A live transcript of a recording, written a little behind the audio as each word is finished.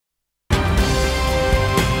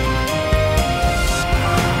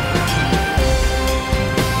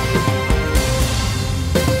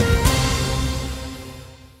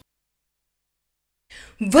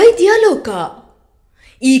ವೈದ್ಯಾಲೋಕ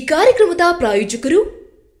ಈ ಕಾರ್ಯಕ್ರಮದ ಪ್ರಾಯೋಜಕರು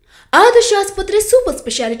ಆದರ್ಶ ಆಸ್ಪತ್ರೆ ಸೂಪರ್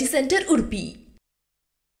ಸ್ಪೆಷಾಲಿಟಿ ಸೆಂಟರ್ ಉಡುಪಿ.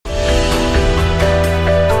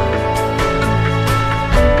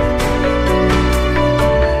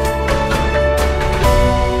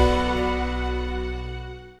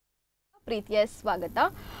 ಪ್ರೀತಿಯ ಸ್ವಾಗತ.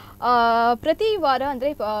 ಪ್ರತಿ ವಾರ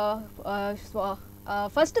ಅಂದರೆ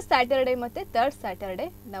ಫಸ್ಟ್ ಸ್ಯಾಟರ್ಡೆ ಮತ್ತು ಥರ್ಡ್ ಸ್ಯಾಟರ್ಡೆ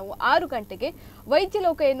ನಾವು 6 ಗಂಟೆಗೆ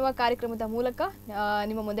ವೈದ್ಯಲೋಕ ಎನ್ನುವ ಕಾರ್ಯಕ್ರಮದ ಮೂಲಕ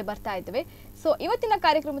ನಿಮ್ಮ ಮುಂದೆ ಬರ್ತಾ ಇದ್ದೇವೆ. ಸೊ ಇವತ್ತಿನ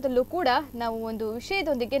ಕಾರ್ಯಕ್ರಮದಲ್ಲೂ ಕೂಡ ನಾವು ಒಂದು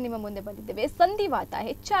ವಿಷಯದೊಂದಿಗೆ ನಿಮ್ಮ ಮುಂದೆ ಬಂದಿದ್ದೇವೆ. ಸಂಧಿವಾತ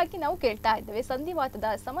ಹೆಚ್ಚಾಗಿ ನಾವು ಕೇಳ್ತಾ ಇದ್ದೇವೆ. ಸಂಧಿವಾತದ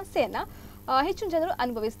ಸಮಸ್ಯೆಯನ್ನು ಹೆಚ್ಚು ಜನರು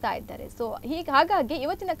ಅನುಭವಿಸ್ತಾ ಇದ್ದಾರೆ. ಸೊ ಹಾಗಾಗಿ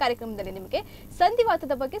ಇವತ್ತಿನ ಕಾರ್ಯಕ್ರಮದಲ್ಲಿ ನಿಮಗೆ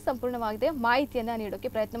ಸಂಧಿವಾತದ ಬಗ್ಗೆ ಸಂಪೂರ್ಣವಾದ ಮಾಹಿತಿಯನ್ನು ನೀಡೋಕೆ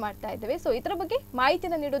ಪ್ರಯತ್ನ ಮಾಡ್ತಾ ಇದ್ದೇವೆ. ಸೊ ಇದರ ಬಗ್ಗೆ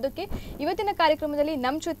ಮಾಹಿತಿಯನ್ನು ನೀಡೋದಕ್ಕೆ ಇವತ್ತಿನ ಕಾರ್ಯಕ್ರಮದಲ್ಲಿ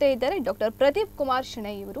ನಮ್ಮ ಜೊತೆ ಇದ್ದಾರೆ ಡಾಕ್ಟರ್ ಪ್ರದೀಪ್ ಕುಮಾರ್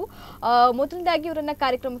ಶೆಣೈ ಇವರು. ಮೊದಲನೇದಾಗಿ ಇವರನ್ನ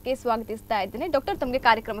ಕಾರ್ಯಕ್ರಮಕ್ಕೆ ಸ್ವಾಗತಿಸ್ತಾ ಇದ್ದೇನೆ. ಡಾಕ್ಟರ್, ತಮಗೆ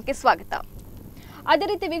ಕಾರ್ಯಕ್ರಮಕ್ಕೆ ಸ್ವಾಗತ. ಅದೇ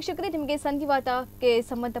ರೀತಿ ವೀಕ್ಷಕರೇ, ನಿಮಗೆ ಸಂಧಿವಾತಕ್ಕೆ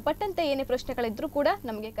ಸಂಬಂಧಪಟ್ಟಂತೆ ಏನೇ ಪ್ರಶ್ನೆಗಳಿದ್ರೂ ಕೂಡ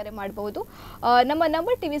ನಮಗೆ ಕರೆ ಮಾಡಬಹುದು. ನಮ್ಮ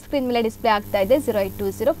ನಂಬರ್ ಟಿವಿ ಸ್ಕ್ರೀನ್ ಮೇಲೆ ಡಿಸ್ಪ್ಲೇ ಆಗ್ತಾ ಇದೆ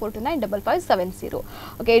 082042955570.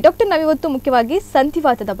 ಓಕೆ ಡಾಕ್ಟರ್, ನಾವಿವತ್ತು ಮುಖ್ಯವಾಗಿ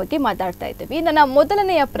ಸಂಧಿವಾತದ ಬಗ್ಗೆ ಮಾತಾಡ್ತಾ ಇದ್ದೀವಿ. ನನ್ನ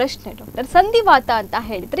ಮೊದಲನೆಯ ಪ್ರಶ್ನೆ ಡಾಕ್ಟರ್, ಸಂಧಿವಾತ ಅಂತ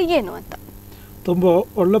ಹೇಳಿದ್ರೆ ಏನು ಅಂತ? ತುಂಬ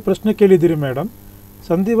ಒಳ್ಳೆ ಪ್ರಶ್ನೆ ಕೇಳಿದ್ದೀರಿ ಮೇಡಮ್.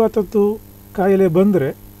 ಸಂಧಿವಾತದ್ದು ಕಾಯಿಲೆ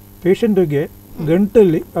ಬಂದರೆ ಪೇಷಂಟಿಗೆ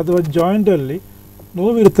ಗಂಟಲ್ಲಿ ಅಥವಾ ಜಾಯಿಂಟಲ್ಲಿ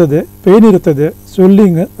ನೋವಿರುತ್ತದೆ, ಪೇನ್ ಇರುತ್ತದೆ,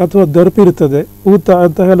 ಸ್ವೆಲ್ಲಿಂಗ್ ಅಥವಾ ದರ್ಪಿರುತ್ತದೆ, ಊತ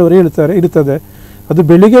ಅಂತ ಕೆಲವರು ಹೇಳ್ತಾರೆ ಇರ್ತದೆ. ಅದು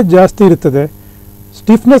ಬೆಳಿಗ್ಗೆ ಜಾಸ್ತಿ ಇರ್ತದೆ.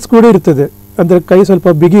 ಸ್ಟಿಫ್ನೆಸ್ ಕೂಡ ಇರ್ತದೆ, ಅಂದರೆ ಕೈ ಸ್ವಲ್ಪ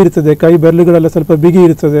ಬಿಗಿ ಇರ್ತದೆ, ಕೈ ಬೆರಳುಗಳೆಲ್ಲ ಸ್ವಲ್ಪ ಬಿಗಿ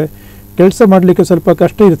ಇರ್ತದೆ, ಕೆಲಸ ಮಾಡಲಿಕ್ಕೆ ಸ್ವಲ್ಪ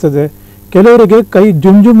ಕಷ್ಟ ಇರ್ತದೆ. ಕೆಲವರಿಗೆ ಕೈ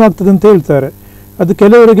ಜುಮ್ ಜುಮ್ ಆಗ್ತದೆ ಅಂತ ಹೇಳ್ತಾರೆ. ಅದು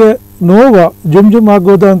ಕೆಲವರಿಗೆ ಜುಮ್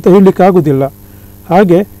ಆಗೋದಾ ಅಂತ ಹೇಳಲಿಕ್ಕೆ ಆಗೋದಿಲ್ಲ.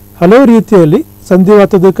 ಹಾಗೆ ಹಲವು ರೀತಿಯಲ್ಲಿ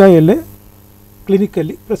ಸಂಧಿವಾತದ ಕಾಯಿಲೆ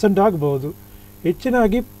ಕ್ಲಿನಿಕಲ್ಲಿ ಪ್ರೆಸೆಂಟ್ ಆಗಬಹುದು.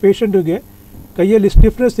 ಹೆಚ್ಚಿನಾಗಿ ಪೇಷಂಟಿಗೆ ಕೈಯಲ್ಲಿ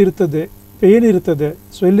ಸ್ಟಿಫ್ನೆಸ್ ಇರ್ತದೆ, ಪೇನ್ ಇರ್ತದೆ,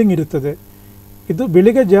 ಸ್ವೆಲ್ಲಿಂಗ್ ಇರ್ತದೆ. ಇದು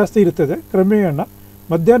ಬೆಳಿಗ್ಗೆ ಜಾಸ್ತಿ ಇರ್ತದೆ, ಕ್ರಮೇಣ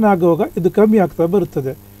ಮಧ್ಯಾಹ್ನ ಆಗುವಾಗ ಇದು ಕಮ್ಮಿ ಆಗ್ತಾ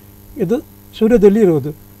ಬರುತ್ತದೆ. ಇದು ಸೂರ್ಯದಲ್ಲಿ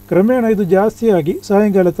ಇರುವುದು. ಕ್ರಮೇಣ ಇದು ಜಾಸ್ತಿಯಾಗಿ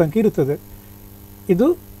ಸಾಯಂಕಾಲ ತನಕ ಇರುತ್ತದೆ. ಇದು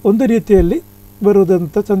ಒಂದು ರೀತಿಯಲ್ಲಿ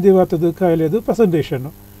ಬರುವುದಂಥ ಸಂಧಿವಾತದ ಕಾಯಿಲೆದು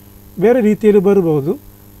ಪ್ರೆಸೆಂಟೇಷನ್ನು. ಬೇರೆ ರೀತಿಯಲ್ಲಿ ಬರಬಹುದು.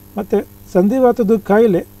 ಮತ್ತು ಸಂಧಿವಾತದ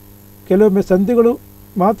ಕಾಯಿಲೆ ಕೆಲವೊಮ್ಮೆ ಸಂಧಿಗಳು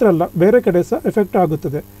ಮಾತ್ರ ಅಲ್ಲ, ಬೇರೆ ಕಡೆ ಸಹ ಎಫೆಕ್ಟ್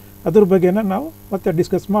ಆಗುತ್ತದೆ. ಅದ್ರ ಬಗ್ಗೆನ ನಾವು ಮತ್ತೆ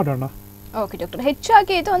ಡಿಸ್ಕಸ್ ಮಾಡೋಣ. ಓಕೆ ಡಾಕ್ಟರ್,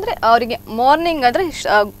 ಹೆಚ್ಚಾಗಿ ಇದು ಅಂದರೆ ಅವರಿಗೆ ಮಾರ್ನಿಂಗ್ ಅಂದರೆ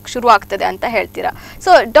ಶುರು ಆಗ್ತದೆ ಅಂತ ಹೇಳ್ತೀರಾ.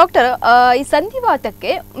 ಸೊ ಡಾಕ್ಟರ್, ಈ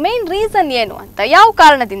ಸಂಧಿವಾತಕ್ಕೆ ಮೇನ್ ರೀಸನ್ ಏನು ಅಂತ, ಯಾವ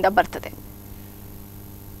ಕಾರಣದಿಂದ ಬರ್ತದೆ?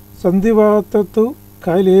 ಸಂಧಿವಾತದ್ದು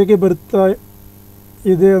ಕಾಯಿಲೆ ಹೇಗೆ ಬರ್ತಾ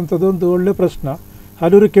ಇದೆ ಅಂತದೊಂದು ಒಳ್ಳೆ ಪ್ರಶ್ನೆ.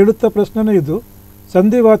 ಹಲವರು ಕೇಳುತ್ತಾ ಪ್ರಶ್ನೆನೇ ಇದು.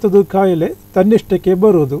 ಸಂಧಿವಾತದ ಕಾಯಿಲೆ ತನ್ನಿಷ್ಟಕ್ಕೆ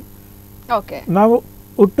ಬರುವುದು. ಓಕೆ, ನಾವು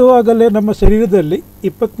ಹುಟ್ಟುವಾಗಲೇ ನಮ್ಮ ಶರೀರದಲ್ಲಿ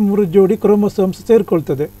 23 ಜೋಡಿ ಕ್ರೋಮೋಸೋಮ್ಸ್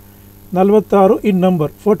ಸೇರಿಕೊಳ್ತದೆ. 46 ಇನ್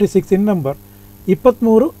ನಂಬರ್, 46 ಇನ್ ನಂಬರ್.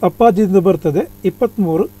 23 ಅಪ್ಪಾಜಿಯಿಂದ ಬರ್ತದೆ,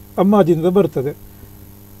 23 ಅಮ್ಮಾಜಿಯಿಂದ ಬರ್ತದೆ.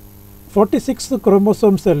 46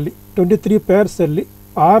 ಕ್ರೋಮೋಸೋಮ್ಸಲ್ಲಿ 23 ಪೇರ್ಸಲ್ಲಿ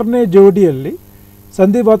 6ನೇ ಜೋಡಿಯಲ್ಲಿ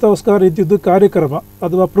ಸಂಧಿವಾತಗೋಸ್ಕರ ಇದ್ದಿದ್ದು ಕಾರ್ಯಕ್ರಮ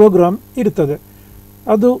ಅಥವಾ ಪ್ರೋಗ್ರಾಮ್ ಇರ್ತದೆ.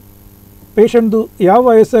 ಅದು ಪೇಷಂಟ್ದು ಯಾವ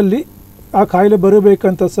ವಯಸ್ಸಲ್ಲಿ ಆ ಕಾಯಿಲೆ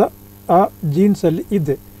ಬರಬೇಕಂತ ಸಹ ಆ ಜೀನ್ಸಲ್ಲಿ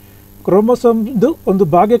ಇದೆ. ಕ್ರೋಮೋಸೋಮ್ದು ಒಂದು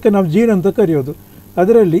ಭಾಗಕ್ಕೆ ನಾವು ಜೀನ್ ಅಂತ ಕರೆಯೋದು.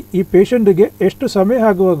 ಅದರಲ್ಲಿ ಈ ಪೇಷಂಟಿಗೆ ಎಷ್ಟು ಸಮಯ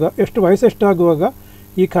ಆಗುವಾಗ, ಎಷ್ಟು ವಯಸ್ಸೆಷ್ಟಾಗುವಾಗ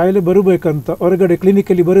ಈ ಕಾಯಿಲೆ ಬರಬೇಕಂತ, ಹೊರಗಡೆ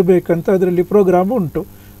ಕ್ಲಿನಿಕಲ್ಲಿ ಬರಬೇಕಂತ ಅದರಲ್ಲಿ ಪ್ರೋಗ್ರಾಮ್ ಉಂಟು.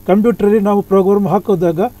 ಕಂಪ್ಯೂಟ್ರಲ್ಲಿ ನಾವು ಪ್ರೋಗ್ರಾಮ್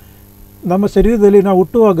ಹಾಕೋದಾಗ ನಮ್ಮ ಶರೀರದಲ್ಲಿ ನಾವು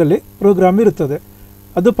ಹುಟ್ಟುವಾಗಲೇ ಪ್ರೋಗ್ರಾಮ್ ಇರ್ತದೆ.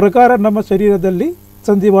 ಅದು ಪ್ರಕಾರ ನಮ್ಮ ಶರೀರದಲ್ಲಿ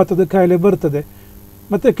ಸಂಧಿವಾತದ ಕಾಯಿಲೆ ಬರ್ತದೆ.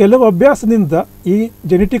 ಮತ್ತು ಕೆಲವು ಅಭ್ಯಾಸದಿಂದ ಈ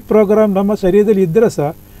ಜೆನೆಟಿಕ್ ಪ್ರೋಗ್ರಾಮ್ ನಮ್ಮ ಶರೀರದಲ್ಲಿ ಇದ್ದರೆ ಸಹ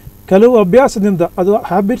ಕೆಲವು ಅಭ್ಯಾಸದಿಂದ ಅದು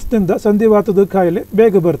ಹ್ಯಾಬಿಟ್ಸ್ನಿಂದ ಸಂಧಿವಾತದ ಕಾಯಿಲೆ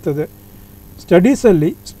ಬೇಗ ಬರ್ತದೆ.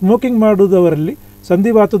 ಸ್ಟಡೀಸಲ್ಲಿ ಸ್ಮೋಕಿಂಗ್ ಮಾಡುವುದವರಲ್ಲಿ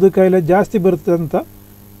ಸಂಧಿವಾತದ ಕಾಯಿಲೆ ಜಾಸ್ತಿ ಬರ್ತದೆ ಅಂತ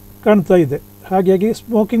ಕಾಣ್ತಾ ಇದೆ. ಹಾಗಾಗಿ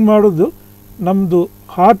ಸ್ಮೋಕಿಂಗ್ ಮಾಡೋದು ನಮ್ಮದು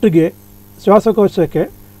ಹಾರ್ಟ್ಗೆ, ಶ್ವಾಸಕೋಶಕ್ಕೆ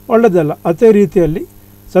ಒಳ್ಳೆಯದಲ್ಲ. ಅದೇ ರೀತಿಯಲ್ಲಿ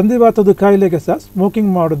ಸಂಧಿವಾತದ ಕಾಯಿಲೆಗೆ ಸಹ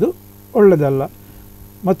ಸ್ಮೋಕಿಂಗ್ ಮಾಡೋದು ಒಳ್ಳೆಯದಲ್ಲ.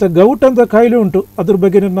 ಮತ್ತು ಗೌಟ್ ಅಂತ ಕಾಯಿಲೆ ಉಂಟು, ಅದ್ರ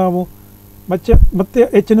ಬಗ್ಗೆ ನಾವು ಮತ್ತೆ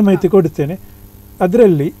ಹೆಚ್ಚಿನ ಮಾಹಿತಿ ಕೊಡುತ್ತೇನೆ.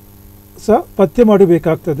 ಅದರಲ್ಲಿ ಸಹ ಪಥ್ಯ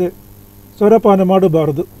ಮಾಡಬೇಕಾಗ್ತದೆ. ಸ್ವರಪಾನ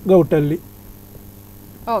ಮಾಡಬಾರದು ಗೌಟಲ್ಲಿ.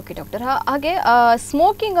 ಓಕೆ ಡಾಕ್ಟರ್, ಹಾಗೆ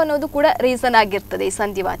ಸ್ಮೋಕಿಂಗ್ ಅನ್ನೋದು ಕೂಡ ರೀಸನ್ ಆಗಿರ್ತದೆ ಈ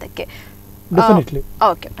ಸಂಧಿವಾತಕ್ಕೆ. ಡೆಫಿನೆಟ್ಲಿ.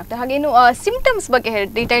 ಓಕೆ ಡಾಕ್ಟರ್, ಹಾಗೇನು ಸಿಂಪ್ಟಮ್ಸ್ ಬಗ್ಗೆ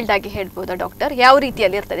ಡೀಟೇಲ್ಡ್ ಆಗಿ ಹೇಳ್ಬೋದಾ ಡಾಕ್ಟರ್? ಯಾವ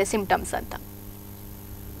ರೀತಿಯಲ್ಲಿ ಇರ್ತದೆ ಸಿಂಪ್ಟಮ್ಸ್ ಅಂತ?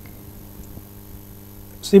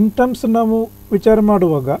 ಸಿಂಪ್ಟಮ್ಸ್ ನಾವು ವಿಚಾರ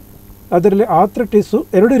ಮಾಡುವಾಗ ಅದರಲ್ಲಿ ಆರ್ಥ್ರೈಟಿಸು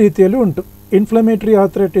 2 ರೀತಿಯಲ್ಲಿ ಉಂಟು. ಇನ್ಫ್ಲಮೇಟ್ರಿ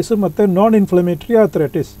ಆರ್ಥ್ರೈಟಿಸು ಮತ್ತು ನಾನ್ ಇನ್ಫ್ಲಮೇಟ್ರಿ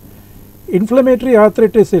ಆರ್ಥ್ರೈಟಿಸ್. ಇನ್ಫ್ಲಮೇಟ್ರಿ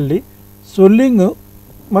ಆರ್ಥ್ರೈಟಿಸಲ್ಲಿ ಸ್ವೆಲ್ಲಿಂಗು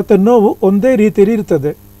ಮತ್ತು ನೋವು ಒಂದೇ ರೀತಿಯಲ್ಲಿ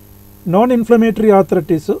ಇರ್ತದೆ. ನಾನ್ ಇನ್ಫ್ಲಮೇಟ್ರಿ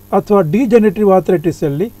ಆರ್ಥ್ರೈಟಿಸು ಅಥವಾ ಡಿಜೆನರೇಟಿವ್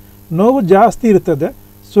ಆರ್ಥ್ರೈಟಿಸಲ್ಲಿ ನೋವು ಜಾಸ್ತಿ ಇರ್ತದೆ,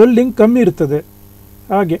 ಸ್ವೆಲ್ಲಿಂಗ್ ಕಮ್ಮಿ ಇರ್ತದೆ.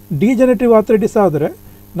 ಹಾಗೆ ಡಿಜೆನರೇಟಿವ್ ಆರ್ಥ್ರೈಟಿಸ್ ಆದರೆ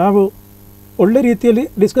ನಾವು ಒಳ್ಳೆ ರೀತಿಯಲ್ಲಿ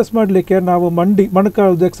ಡಿಸ್ಕಸ್ ಮಾಡಲಿಕ್ಕೆ ನಾವು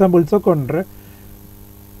ಮೊಣಕಾಲದ ಎಕ್ಸಾಂಪಲ್ ತಗೊಂಡ್ರೆ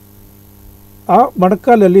ಆ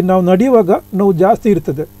ಮೊಣಕಾಲಲ್ಲಿ ನಾವು ನಡೆಯುವಾಗ ನೋವು ಜಾಸ್ತಿ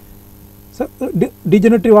ಇರ್ತದೆ.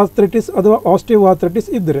 ಡಿಜೆನರೇಟಿವ್ ಆರ್ಥರೈಟಿಸ್ ಅಥವಾ ಆಸ್ಟಿಯೋ ಆರ್ಥರೈಟಿಸ್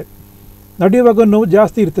ಇದ್ದರೆ ನಡೆಯುವಾಗ ನೋವು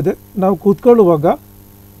ಜಾಸ್ತಿ ಇರ್ತದೆ, ನಾವು ಕೂತ್ಕೊಳ್ಳುವಾಗ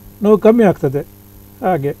ನೋವು ಕಮ್ಮಿ ಆಗ್ತದೆ.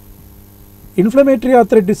 ಹಾಗೆ ಇನ್ಫ್ಲಮೇಟ್ರಿ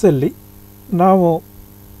ಆರ್ಥರೈಟಿಸಲ್ಲಿ ನಾವು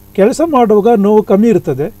ಕೆಲಸ ಮಾಡುವಾಗ ನೋವು ಕಮ್ಮಿ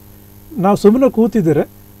ಇರ್ತದೆ, ನಾವು ಸುಮ್ಮನೆ ಕೂತಿದ್ದರೆ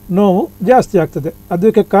ನೋವು ಜಾಸ್ತಿ ಆಗ್ತದೆ.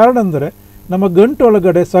 ಅದಕ್ಕೆ ಕಾರಣ ಅಂದರೆ ನಮ್ಮ ಗಂಟು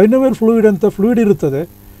ಒಳಗಡೆ ಸೈನೋವಿಯಲ್ ಫ್ಲೂಯಿಡ್ ಅಂತ ಫ್ಲೂಯಿಡ್ ಇರುತ್ತದೆ,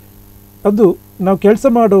 ಅದು ನಾವು ಕೆಲಸ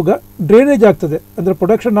ಮಾಡುವಾಗ ಡ್ರೈನೇಜ್ ಆಗ್ತದೆ, ಅಂದರೆ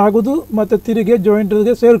ಪ್ರೊಡಕ್ಷನ್ ಆಗೋದು ಮತ್ತು ತಿರುಗಿ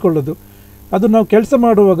ಜಾಯಿಂಟ್ಗೆ ಸೇರಿಕೊಳ್ಳೋದು. ಅದು ನಾವು ಕೆಲಸ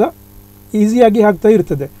ಮಾಡುವಾಗ ಈಸಿಯಾಗಿ ಆಗ್ತಾ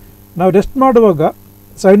ಇರ್ತದೆ. ನಾವು ರೆಸ್ಟ್ ಮಾಡುವಾಗ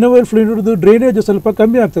ಸೈನೋವಿಯಲ್ ಫ್ಲೂಯಿಡ್ದು ಡ್ರೈನೇಜು ಸ್ವಲ್ಪ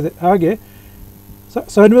ಕಮ್ಮಿ ಆಗ್ತದೆ. ಹಾಗೆ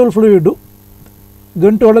ಸೈನೋವಿಯಲ್ ಫ್ಲೂಯಿಡು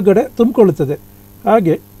ಗಂಟು ಒಳಗಡೆ ತುಂಬಿಕೊಳ್ಳುತ್ತದೆ.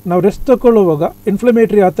 ಹಾಗೆ ನಾವು ರೆಸ್ಟ್ ತಗೊಳ್ಳುವಾಗ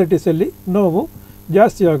ಇನ್ಫ್ಲಮೇಟ್ರಿ ಆರ್ಥರೈಟಿಸಲ್ಲಿ ನೋವು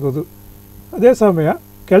ಜಾಸ್ತಿ ಆಗೋದು. ಅದೇ ಸಮಯ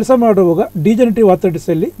ಕೆಲಸ ಮಾಡುವಾಗ ಡಿಜೆನರೇಟಿವ್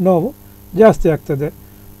ಆರ್ಥರೈಟಿಸಲ್ಲಿ ನೋವು ಜಾಸ್ತಿ ಆಗ್ತದೆ.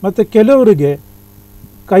 ಮತ್ತು ಕೆಲವರಿಗೆ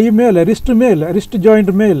ಕೈ ಮೇಲೆ ರಿಸ್ಟ್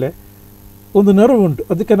ಜಾಯಿಂಟ್ ಮೇಲೆ ಒಂದು ನರ್ವ್ ಉಂಟು,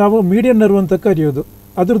 ಅದಕ್ಕೆ ನಾವು ಮೀಡಿಯನ್ ನರ್ವ್ ಅಂತ ಕರೆಯೋದು.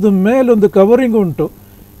 ಅದರದ್ದು ಮೇಲೊಂದು ಕವರಿಂಗ್ ಉಂಟು,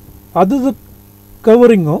 ಅದ್ರದ್ದು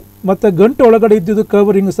ಕವರಿಂಗು ಮತ್ತು ಗಂಟು ಒಳಗಡೆ ಇದ್ದಿದ್ದು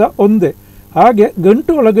ಕವರಿಂಗ್ ಸಹ ಒಂದೇ. ಹಾಗೆ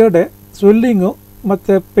ಗಂಟು ಒಳಗಡೆ ಸ್ವೆಲ್ಲಿಂಗು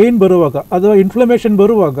ಮತ್ತು ಪೇಯ್ನ್ ಬರುವಾಗ ಅಥವಾ ಇನ್ಫ್ಲಮೇಷನ್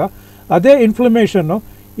ಬರುವಾಗ ಅದೇ ಇನ್ಫ್ಲಮೇಷನ್ನು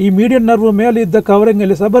ಈ ಮೀಡಿಯನ್ ನರ್ವ್ ಮೇಲೆ ಇದ್ದ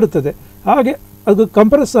ಕವರಿಂಗಲ್ಲಿ ಸಹ ಬರುತ್ತದೆ. ಹಾಗೆ ಅದು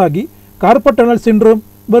ಕಂಪ್ರೆಸ್ ಆಗಿ ಕಾರ್ಪಲ್ ಟನಲ್ ಸಿಂಡ್ರೋಮ್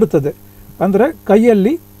ಬರುತ್ತದೆ, ಅಂದರೆ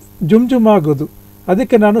ಕೈಯಲ್ಲಿ ಜುಮ್ ಆಗೋದು.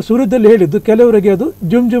 ಅದಕ್ಕೆ ನಾನು ಶುರುದಲ್ಲಿ ಹೇಳಿದ್ದು ಕೆಲವರಿಗೆ ಅದು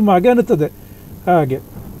ಜುಮ್ ಆಗಿ ಅನ್ನುತ್ತದೆ. ಹಾಗೆ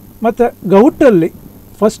ಮತ್ತು ಗೌಟಲ್ಲಿ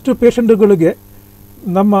ಫಸ್ಟ್ ಪೇಷಂಟ್ಗಳಿಗೆ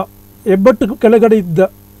ನಮ್ಮ ಹೆಬ್ಬಟ್ಟು ಕೆಳಗಡೆ ಇದ್ದ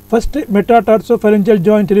ಫಸ್ಟ್ ಮೆಟಾಟಾರ್ಸೋ ಫೆರೆಂಜಿಯಲ್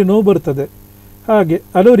ಜಾಯಿಂಟಲ್ಲಿ ನೋವು ಬರ್ತದೆ. ಹಾಗೆ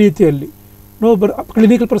ಹಲವು ರೀತಿಯಲ್ಲಿ ನೋವು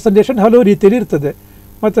ಕ್ಲಿನಿಕಲ್ ಪ್ರೆಸೆಂಟೇಷನ್ ಹಲವು ರೀತಿಯಲ್ಲಿ ಇರ್ತದೆ.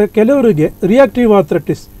 ಮತ್ತು ಕೆಲವರಿಗೆ ರಿಯಾಕ್ಟಿವ್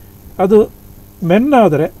ಆರ್ಥರೈಟಿಸ್, ಅದು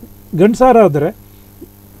ಮೆನ್ನಾದರೆ ಗಂಡಸಾರಾದರೆ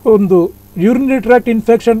ಒಂದು ಯೂರಿನರಿ ಟ್ರ್ಯಾಕ್ಟ್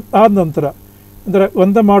ಇನ್ಫೆಕ್ಷನ್ ಆದ ನಂತರ, ಅಂದರೆ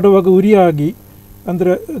ಒಂದ ಮಾಡುವಾಗ ಉರಿಯಾಗಿ,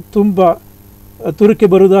 ಅಂದರೆ ತುಂಬ ತುರಿಕೆ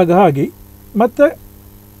ಬರುವಾಗ ಆಗಿ ಮತ್ತು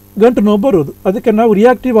ಗಂಟು ನೋವು ಬರೋದು, ಅದಕ್ಕೆ ನಾವು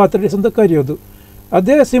ರಿಯಾಕ್ಟಿವ್ ಆರ್ಥರೈಟಿಸ್ ಅಂತ ಕರೆಯೋದು.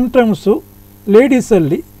 ಅದೇ ಸಿಂಪ್ಟಮ್ಸು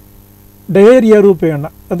ಲೇಡೀಸಲ್ಲಿ ಡಯೇರಿಯಾ ರೂಪೇಣ,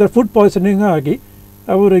 ಅಂದರೆ ಫುಡ್ ಪಾಯ್ಸನಿಂಗ್ ಆಗಿ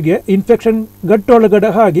ಅವರಿಗೆ ಇನ್ಫೆಕ್ಷನ್ ಗಟ್ಟೊಳಗಡೆ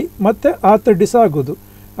ಆಗಿ ಮತ್ತು ಆರ್ಥರೈಟಿಸ್ ಆಗೋದು,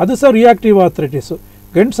 ಅದು ಸಹ ರಿಯಾಕ್ಟಿವ್ ಆರ್ಥರೈಟಿಸು.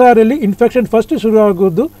 ಗಂಡಸಾರಲ್ಲಿ ಇನ್ಫೆಕ್ಷನ್ ಫಸ್ಟ್ ಶುರು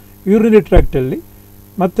ಆಗೋದು ಯೂರಿನರಿ ಟ್ರ್ಯಾಕ್ಟಲ್ಲಿ,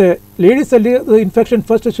 ಮತ್ತು ಲೇಡೀಸಲ್ಲಿ ಇನ್ಫೆಕ್ಷನ್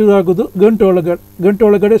ಫಸ್ಟ್ ಶುರು ಆಗೋದು ಗಂಟು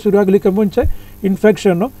ಒಳಗಡೆ ಶುರು ಆಗಲಿಕ್ಕೆ ಮುಂಚೆ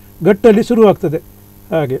ಇನ್ಫೆಕ್ಷನ್ನು ಗಟ್ಟಲ್ಲಿ ಶುರುವಾಗ್ತದೆ.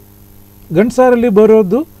 ಹಾಗೆ ಗಂಡಸಾರಲ್ಲಿ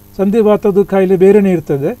ಬರೋದು ಸಂಧಿವಾತದ ಕಾಯಿಲೆ ಬೇರೆಯೇ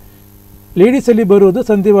ಇರ್ತದೆ, ಲೇಡೀಸಲ್ಲಿ ಬರೋದು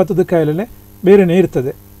ಸಂಧಿವಾತದ ಕಾಯಿಲೆ ಬೇರೆಯೇ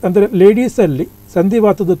ಇರ್ತದೆ. ಅಂದರೆ ಲೇಡೀಸಲ್ಲಿ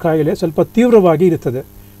ಸಂಧಿವಾತದ ಕಾಯಿಲೆ ಸ್ವಲ್ಪ ತೀವ್ರವಾಗಿ ಇರ್ತದೆ,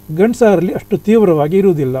 ಗಂಡಸಾರಲ್ಲಿ ಅಷ್ಟು ತೀವ್ರವಾಗಿ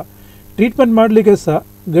ಇರುವುದಿಲ್ಲ. ಟ್ರೀಟ್ಮೆಂಟ್ ಮಾಡಲಿಕ್ಕೆ ಸಹ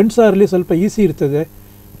ಗಂಡಸಾರಲ್ಲಿ ಸ್ವಲ್ಪ ಈಸಿ ಇರ್ತದೆ,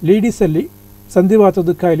 ಲೇಡೀಸಲ್ಲಿ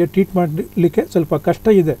ಸಂಧಿವಾತದ ಕಾಯಿಲೆ ಟ್ರೀಟ್ ಮಾಡಲಿಕ್ಕೆ ಸ್ವಲ್ಪ ಕಷ್ಟ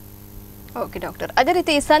ಇದೆ. ಓಕೆ ಡಾಕ್ಟರ್, ಅದೇ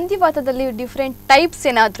ರೀತಿ ಸಂಧಿವಾತದಲ್ಲಿ ಡಿಫ್ರೆಂಟ್ ಟೈಪ್ಸ್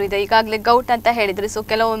ಏನಾದರೂ ಇದೆ? ಈಗಾಗಲೇ ಗೌಟ್ ಅಂತ ಹೇಳಿದ್ರಿ, ಸೊ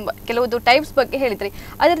ಕೆಲವೊಂದು ಟೈಪ್ಸ್ ಬಗ್ಗೆ ಹೇಳಿದ್ರಿ,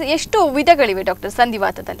 ಅದರ ಎಷ್ಟು ವಿಧಗಳಿವೆ ಡಾಕ್ಟರ್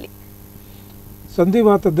ಸಂಧಿವಾತದಲ್ಲಿ?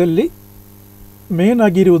 ಸಂಧಿವಾತದಲ್ಲಿ ಮೇನ್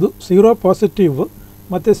ಆಗಿರುವುದು ಸೀರೋ ಪಾಸಿಟಿವ್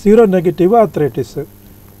ಮತ್ತು zero negative arthritis.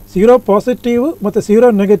 Zero positive ಮತ್ತು ಸೀರೋ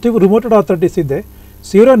ನೆಗೆಟಿವ್ ರುಮಟೆಡ್ ಆರ್ಥರೈಟಿಸ್ ಇದೆ.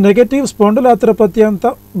 ಸೀರೋ ನೆಗೆಟಿವ್ ಸ್ಪಾಂಡಲೋಆರ್ಥರೋಪತಿ ಅಂತ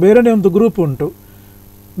ಬೇರೆಯೇ ಒಂದು ಗ್ರೂಪ್ ಉಂಟು.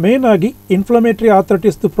 ಮೇನ್ ಆಗಿ ಇನ್ಫ್ಲಮೇಟ್ರಿ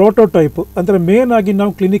ಆರ್ಥರೈಟಿಸ್ದು ಪ್ರೋಟೋಟೈಪು, ಅಂದರೆ ಮೇನ್ ಆಗಿ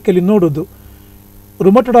ನಾವು ಕ್ಲಿನಿಕಲ್ಲಿ ನೋಡೋದು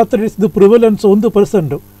ರುಮಟೆಡ್ ಆರ್ಥರೈಟಿಸ್ದು ಪ್ರಿವಲೆನ್ಸ್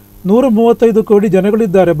 1%. 135 ಕೋಟಿ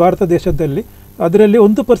ಜನಗಳಿದ್ದಾರೆ ಭಾರತ ದೇಶದಲ್ಲಿ, ಅದರಲ್ಲಿ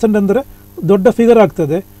 1% ಅಂದರೆ ದೊಡ್ಡ ಫಿಗರ್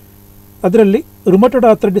ಆಗ್ತದೆ. ಅದರಲ್ಲಿ ರುಮಟೆಡ್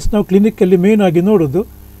ಆರ್ಥರೈಟಿಸ್ ನಾವು ಕ್ಲಿನಿಕಲ್ಲಿ ಮೇನ್ ಆಗಿ ನೋಡೋದು.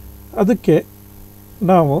 ಅದಕ್ಕೆ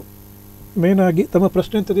ನಾವು ಮೇನ್ ಆಗಿ, ತಮ್ಮ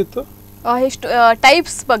ಪ್ರಶ್ನೆ ಎಂತದಿತ್ತು? ಎಷ್ಟು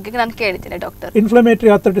ಟೈಪ್ಸ್ ಬಗ್ಗೆ ನಾನು ಕೇಳ್ತೀನಿ ಡಾಕ್ಟರ್. ಇನ್ಫ್ಲಮೇಟ್ರಿ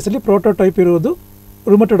ಆರ್ಥರೈಟಿಸಲ್ಲಿ ಪ್ರೋಟೋಟೈಪ್ ಇರೋದು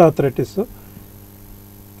ರುಮಟೆಡ್ ಆರ್ಥರೈಟಿಸ್,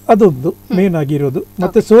 ಅದೊಂದು ಮೇನ್ ಆಗಿರೋದು.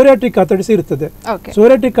 ಮತ್ತು ಸೋರಿಯಾಟಿಕ್ ಆರ್ಥರೈಟಿಸ್ ಇರ್ತದೆ.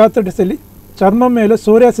 ಸೋರಿಯಾಟಿಕ್ ಆರ್ಥರೈಟಿಸಲ್ಲಿ ಚರ್ಮ ಮೇಲೆ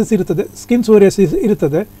ಸೋರಿಯಾಸಿಸ್ ಇರ್ತದೆ, ಸ್ಕಿನ್ ಸೋರಿಯಾಸಿಸ್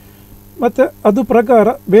ಇರ್ತದೆ. ಮತ್ತು ಅದು ಪ್ರಕಾರ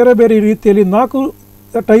ಬೇರೆ ಬೇರೆ ರೀತಿಯಲ್ಲಿ 4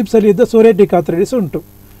 ಟೈಪ್ಸಲ್ಲಿ ಇದ್ದ ಸೋರಿಯಾಟಿಕ್ ಆರ್ಥರೈಟಿಸ್ ಉಂಟು.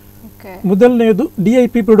 ಮೊದಲನೆಯದು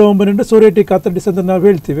DIP ಪ್ರಿಡಾಮಿನೆಂಟ್ ಸೋರಿಯಾಟಿಕ್ ಆರ್ಥರೈಟಿಸ್ ಅಂತ ನಾವು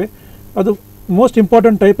ಹೇಳ್ತೀವಿ, ಅದು most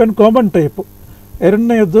important type and common type.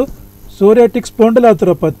 ಎರಡನೆಯದು ಸೋರಿಯಾಟಿಕ್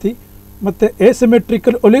ಸ್ಪಾಂಡಲೋಆರ್ಥರೋಪತಿ ಮತ್ತು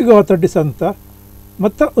ಎಸಿಮೆಟ್ರಿಕಲ್ ಒಲಿಗೋ ಆರ್ಥರೈಟಿಸ್ ಅಂತ,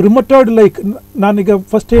 ಮತ್ತು ರುಮಟಾಯ್ಡ್ ಲೈಕ್ ನಾನೀಗ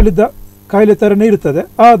ಫಸ್ಟ್ ಹೇಳಿದ್ದ ಕಾಯಿಲೆ ಥರನೇ ಇರ್ತದೆ.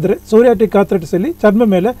 ಆದರೆ ಸೋರಿಯಾಟಿಕ್ ಆರ್ಥರೈಟಿಸಲ್ಲಿ ಚರ್ಮ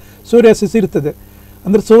ಮೇಲೆ ಸೋರಿಯಾಸಿಸ್ ಇರ್ತದೆ.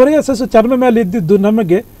 ಅಂದರೆ ಸೋರಿಯಾಸಿಸ್ ಚರ್ಮ ಮೇಲೆ ಇದ್ದಿದ್ದು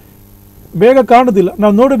ನಮಗೆ ಬೇಗ ಕಾಣೋದಿಲ್ಲ,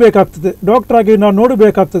 ನಾವು ನೋಡಬೇಕಾಗ್ತದೆ, ಡಾಕ್ಟ್ರಾಗಿ ನಾವು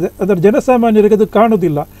ನೋಡಬೇಕಾಗ್ತದೆ. ಅದರ ಜನಸಾಮಾನ್ಯರಿಗೆ ಅದು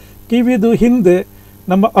ಕಾಣೋದಿಲ್ಲ. ಕಿವಿದು ಹಿಂದೆ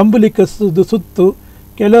ನಮ್ಮ ಅಂಬುಲಿಕಸ್ದು ಸುತ್ತು,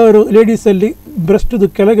 ಕೆಲವರು ಲೇಡೀಸಲ್ಲಿ ಬ್ರೆಸ್ಟ್ದು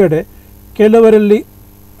ಕೆಳಗಡೆ, ಕೆಲವರಲ್ಲಿ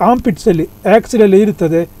ಆಂಪಿಟ್ಸಲ್ಲಿ ಆ್ಯಕ್ಸಿಲಲ್ಲಿ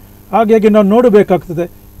ಇರ್ತದೆ. ಹಾಗಾಗಿ ನಾವು ನೋಡಬೇಕಾಗ್ತದೆ.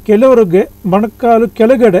 ಕೆಲವರಿಗೆ ಮೊಣಕಾಲು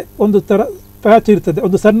ಕೆಳಗಡೆ ಒಂದು ಥರ ಪ್ಯಾಚ್ ಇರ್ತದೆ,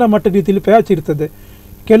 ಒಂದು ಸಣ್ಣ ಮಟ್ಟ ರೀತಿಯಲ್ಲಿ ಪ್ಯಾಚ್ ಇರ್ತದೆ.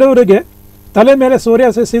 ಕೆಲವರಿಗೆ ತಲೆ ಮೇಲೆ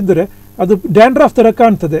ಸೋರಿಯಾಸಿಸ್ ಇದ್ದರೆ ಅದು ಡ್ಯಾಂಡ್ರಫ್ ಥರ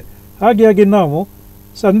ಕಾಣ್ತದೆ. ಹಾಗಾಗಿ ನಾವು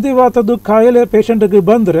ಸಂಧಿವಾತದ ಕಾಯಿಲೆ ಪೇಷಂಟ್ಗೆ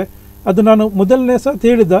ಬಂದರೆ ಅದು ನಾನು ಮೊದಲನೇ ಸತಿ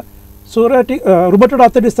ಹೇಳಿದ ರುಮಟೆಡ್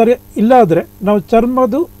ಆರ್ಥರೈಟಿಸ್ ಸರಿ ಇಲ್ಲಾದರೆ ನಾವು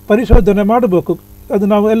ಚರ್ಮದ ಪರಿಶೋಧನೆ ಮಾಡಬೇಕು. ಅದು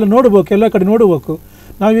ನಾವು ಎಲ್ಲ ನೋಡಬೇಕು, ಎಲ್ಲ ಕಡೆ ನೋಡಬೇಕು.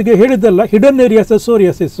 ನಾವೀಗ ಹೇಳಿದ್ದೆಲ್ಲ ಹಿಡನ್ ಏರಿಯಾಸ್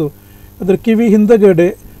ಸೋರಿಯಾಸಿಸ್ಸು, ಅದರ ಕಿವಿ ಹಿಂದಗಡೆ,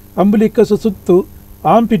 ಅಂಬಲಿಕಸು ಸುತ್ತು,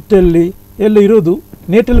 ಆಂಪಿಟ್ಟಲ್ಲಿ ಎಲ್ಲ ಇರೋದು,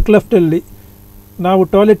 ನೇಟಲ್ ಕ್ಲಫ್ಟಲ್ಲಿ ನಾವು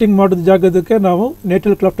ಟಾಯ್ಲೆಟಿಂಗ್ ಮಾಡೋದು ಜಾಗದಕ್ಕೆ ನಾವು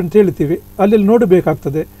ನೇಟಲ್ ಕ್ಲಫ್ಟ್ ಅಂತ ಹೇಳ್ತೀವಿ, ಅಲ್ಲಿ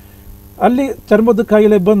ನೋಡಬೇಕಾಗ್ತದೆ. ಅಲ್ಲಿ ಚರ್ಮದ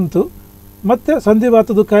ಕಾಯಿಲೆ ಬಂತು, ಮತ್ತು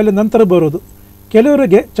ಸಂಧಿವಾತದ ಕಾಯಿಲೆ ನಂತರ ಬರೋದು.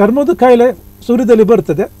 ಕೆಲವರಿಗೆ ಚರ್ಮದ ಕಾಯಿಲೆ ಸೂರ್ಯದಲ್ಲಿ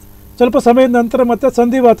ಬರ್ತದೆ, ಸ್ವಲ್ಪ ಸಮಯದ ನಂತರ ಮತ್ತು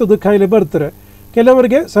ಸಂಧಿವಾತದ ಕಾಯಿಲೆ ಬರ್ತಾರೆ.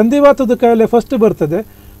 ಕೆಲವರಿಗೆ ಸಂಧಿವಾತದ ಕಾಯಿಲೆ ಫಸ್ಟ್ ಬರ್ತದೆ,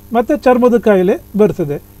 ಮತ್ತು ಚರ್ಮದ ಕಾಯಿಲೆ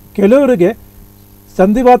ಬರ್ತದೆ. ಕೆಲವರಿಗೆ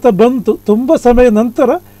ಸಂಧಿವಾತ ಬಂತು ತುಂಬ ಸಮಯ ನಂತರ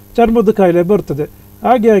ಚರ್ಮದ ಕಾಯಿಲೆ ಬರ್ತದೆ.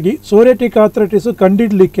 ಹಾಗಾಗಿ ಸೋರಿಯಾಟಿಕ್ ಆರ್ಥರೈಟಿಸು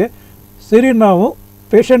ಕಂಡಿಡಲಿಕ್ಕೆ ಸರಿ ನಾವು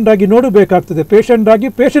ಪೇಷಂಟಾಗಿ ನೋಡಬೇಕಾಗ್ತದೆ.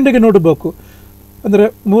 ಪೇಷಂಟಿಗೆ ನೋಡಬೇಕು. ಅಂದರೆ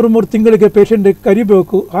 3 ತಿಂಗಳಿಗೆ ಪೇಷಂಟಿಗೆ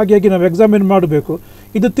ಕರಿಬೇಕು. ಹಾಗಾಗಿ ನಾವು ಎಕ್ಸಾಮಿನ್ ಮಾಡಬೇಕು.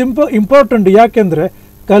 ಇದು ಇಂಪಾರ್ಟೆಂಟ್. ಯಾಕೆಂದರೆ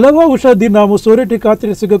ಕೆಲವು ಔಷಧಿ ನಾವು ಸೋರಿಯಾಟಿಕ್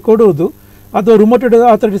ಆರ್ಥರೈಟಿಸ್ಗೆ ಕೊಡುವುದು ಅಥವಾ ರುಮಟೆಡ್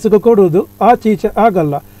ಆರ್ಥರೈಟಿಸ್ಗೆ ಕೊಡುವುದು ಆಚೀಚೆ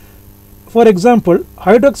ಆಗಲ್ಲ. ಫಾರ್ ಎಕ್ಸಾಂಪಲ್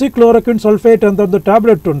ಹೈಡ್ರಾಕ್ಸಿಕ್ಲೋರೋಕ್ವಿನ್ ಸಲ್ಫೇಟ್ ಅಂತ ಒಂದು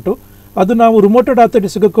ಟ್ಯಾಬ್ಲೆಟ್ ಉಂಟು. ಅದು ನಾವು ರುಮಟೆಡ್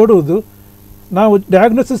ಆರ್ಥರೈಟಿಸ್ಗೆ ಕೊಡುವುದು, ನಾವು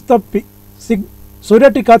ಡಯಾಗ್ನೋಸಿಸ್ ತಪ್ಪಿ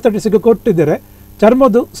ಸೋರಿಯಾಟಿಕ್ ಆರ್ಥರೈಟಿಸ್ಗೆ ಕೊಟ್ಟಿದ್ದರೆ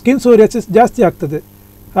ಚರ್ಮದ ಸ್ಕಿನ್ ಸೋರಿಯಾಸಿಸ್ ಜಾಸ್ತಿ ಆಗ್ತದೆ.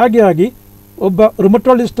 ಹಾಗಾಗಿ ಒಬ್ಬ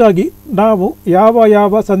ರುಮಟಾಲಜಿಸ್ಟ್ ಆಗಿ ನಾವು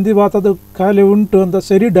ಯಾವ ಸಂಧಿವಾತದ ಕಾಯಿಲೆ ಉಂಟು ಅಂತ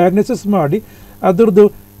ಸರಿ ಡಯಾಗ್ನೋಸಿಸ್ ಮಾಡಿ ಅದರದ್ದು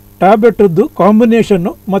ಟ್ಯಾಬ್ಲೆಟದ್ದು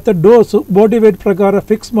ಕಾಂಬಿನೇಷನ್ನು ಮತ್ತು ಡೋಸು ಬಾಡಿ ವೇಟ್ ಪ್ರಕಾರ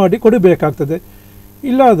ಫಿಕ್ಸ್ ಮಾಡಿ ಕೊಡಬೇಕಾಗ್ತದೆ.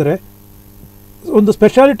 ಇಲ್ಲಾದರೆ ಒಂದು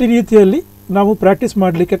ಸ್ಪೆಷಾಲಿಟಿ ರೀತಿಯಲ್ಲಿ ನಾವು ಪ್ರಾಕ್ಟೀಸ್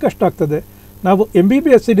ಮಾಡಲಿಕ್ಕೆ ಕಷ್ಟ ಆಗ್ತದೆ. ನಾವು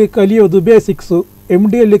MBBSಲ್ಲಿ ಕಲಿಯೋದು ಬೇಸಿಕ್ಸು,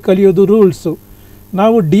 MDಯಲ್ಲಿ ಕಲಿಯೋದು ರೂಲ್ಸು,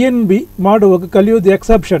 ನಾವು DNB ಮಾಡುವಾಗ ಕಲಿಯೋದು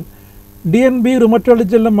ಎಕ್ಸೆಪ್ಷನ್. DNB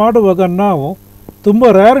ರುಮಟಾಲಜಿಯೆಲ್ಲ ಮಾಡುವಾಗ ನಾವು ತುಂಬ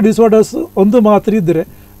ರೇರ್ ಡಿಸಾರ್ಡರ್ಸ್ ಒಂದು ಮಾತ್ರ ಇದ್ದರೆ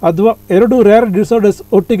ಅಥವಾ 2 ರೇರ್ ಡಿಸಾರ್ಡರ್ಸ್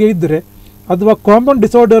ಒಟ್ಟಿಗೆ ಇದ್ದರೆ ಅಥವಾ ಕಾಮನ್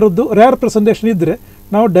ಡಿಸಾರ್ಡರ್ದು ರೇರ್ ಪ್ರೆಸೆಂಟೇಷನ್ ಇದ್ದರೆ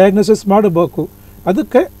ನಾವು ಡಯಾಗ್ನೋಸಿಸ್ ಮಾಡಬೇಕು.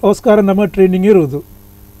 ಅದಕ್ಕೋಸ್ಕರ ನಮ್ಮ ಟ್ರೈನಿಂಗ್ ಇರುವುದು.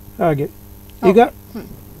 ಹಾಗೆ ಈಗ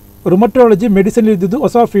ರುಮಟಾಲಜಿ ಮೆಡಿಸಿನ್ ಇದ್ದಿದ್ದು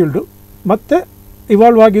ಹೊಸ ಫೀಲ್ಡು, ಮತ್ತು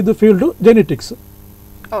ಇವಾಲ್ವ್ ಆಗಿದ್ದು ಫೀಲ್ಡು ಜೆನೆಟಿಕ್ಸ್.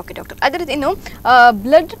 ಓಕೆ ಡಾಕ್ಟರ್, ಅದರ ಇನ್ನು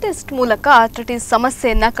ಬ್ಲಡ್ ಟೆಸ್ಟ್ ಮೂಲಕ ಆರ್ಥರೈಟಿಸ್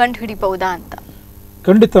ಸಮಸ್ಯೆಯನ್ನು ಕಂಡುಹಿಡಿಬಹುದಾ ಅಂತ?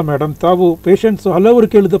 ಖಂಡಿತ ಮೇಡಮ್, ತಾವು ಪೇಷಂಟ್ಸ್ ಹಲವರು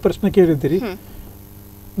ಕೇಳಿದ ಪ್ರಶ್ನೆ ಕೇಳಿದ್ದೀರಿ.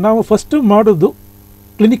 ನಾವು ಫಸ್ಟ್ ಮಾಡೋದು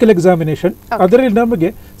ಕ್ಲಿನಿಕಲ್ ಎಕ್ಸಾಮಿನೇಷನ್. ಅದರಲ್ಲಿ ನಮಗೆ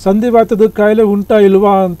ಸಂಧಿವಾತದ ಕಾಯಿಲೆ ಉಂಟಾ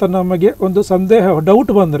ಇಲ್ವಾ ಅಂತ ನಮಗೆ ಒಂದು ಸಂದೇಹ,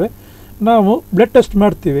 ಡೌಟ್ ಬಂದರೆ ನಾವು ಬ್ಲಡ್ ಟೆಸ್ಟ್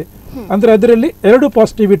ಮಾಡ್ತೀವಿ. ಅಂದರೆ ಅದರಲ್ಲಿ 2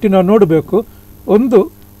 ಪಾಸಿಟಿವಿಟಿ ನಾವು ನೋಡಬೇಕು. ಒಂದು,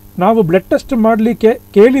 ನಾವು ಬ್ಲಡ್ ಟೆಸ್ಟ್ ಮಾಡಲಿಕ್ಕೆ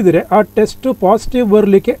ಕೇಳಿದರೆ ಆ ಟೆಸ್ಟ್ ಪಾಸಿಟಿವ್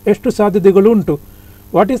ಬರಲಿಕ್ಕೆ ಎಷ್ಟು ಸಾಧ್ಯತೆಗಳು ಉಂಟು,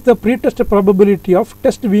 what is the pre test probability of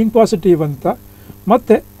test being positive ಅಂತ.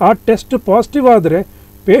 ಮತ್ತು ಆ ಟೆಸ್ಟ್ ಪಾಸಿಟಿವ್ ಆದರೆ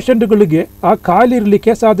ಪೇಷಂಟ್ಗಳಿಗೆ ಆ ಕಾಯಿಲೆ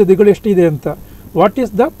ಇರಲಿಕ್ಕೆ ಸಾಧ್ಯತೆಗಳು ಎಷ್ಟಿದೆ ಅಂತ. What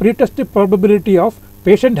is the pre test probability of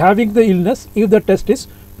patient having the illness if the test is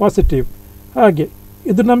positive. ಹಾಗೆ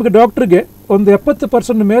ಇದು ನಮಗೆ ಡಾಕ್ಟ್ರಿಗೆ ಒಂದು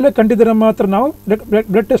 70% ಮೇಲೆ ಕಂಡಿದ್ದರೆ ಮಾತ್ರ ನಾವು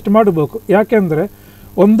ಬ್ಲಡ್ ಟೆಸ್ಟ್ ಮಾಡಬೇಕು. ಯಾಕೆಂದರೆ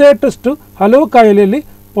ಒಂದೇ ಟೆಸ್ಟು ಹಲವು ಕಾಯಿಲೆಯಲ್ಲಿ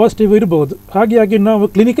ಪಾಸಿಟಿವ್ ಇರ್ಬೋದು. ಹಾಗಾಗಿ ನಾವು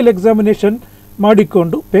ಕ್ಲಿನಿಕಲ್ ಎಕ್ಸಾಮಿನೇಷನ್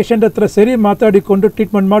ಮಾಡಿಕೊಂಡು ಪೇಷಂಟ್ ಹತ್ರ ಸರಿ ಮಾತಾಡಿಕೊಂಡು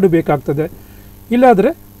ಟ್ರೀಟ್ಮೆಂಟ್ ಮಾಡಬೇಕಾಗ್ತದೆ.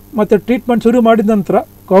 ಇಲ್ಲಾದರೆ ಮತ್ತು ಟ್ರೀಟ್ಮೆಂಟ್ ಶುರು ಮಾಡಿದ ನಂತರ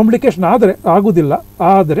ಕಾಂಪ್ಲಿಕೇಶನ್ ಆಗೋದಿಲ್ಲ,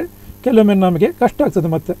 ಆದರೆ ಕೆಲವೊಮ್ಮೆ ನಮಗೆ ಕಷ್ಟ ಆಗ್ತದೆ.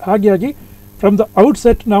 ಮತ್ತು ಹಾಗಾಗಿ ಫ್ರಮ್ ದ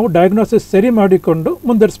ಔಟ್ಸೆಟ್ ನಾವು ಡಯಾಗ್ನೋಸಿಸ್ ಸರಿ ಮಾಡಿಕೊಂಡು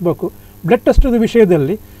ಮುಂದುವರಿಸಬೇಕು. ಬ್ಲಡ್ ಟೆಸ್ಟದ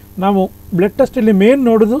ವಿಷಯದಲ್ಲಿ ನಾವು ಬ್ಲಡ್ ಟೆಸ್ಟಲ್ಲಿ ಮೇನ್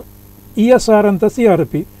ನೋಡೋದು ESR ಅಂತ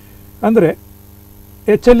CRP, ಅಂದರೆ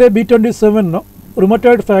HLA-B27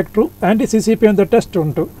 ರುಮಟಾಯ್ಡ್ ಫ್ಯಾಕ್ಟ್ರು ಆ್ಯಂಟಿ-CCP ಅಂತ ಟೆಸ್ಟ್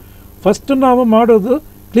ಉಂಟು. ಫಸ್ಟ್ ನಾವು ಮಾಡೋದು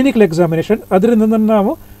ಕ್ಲಿನಿಕಲ್ ಎಕ್ಸಾಮಿನೇಷನ್. ಅದರಿಂದ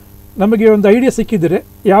ನಾವು ನಮಗೆ ಒಂದು ಐಡಿಯಾ ಸಿಕ್ಕಿದರೆ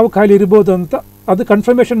ಯಾವ ಕಾಯಿಲೆ ಇರ್ಬೋದು ಅಂತ ಅದು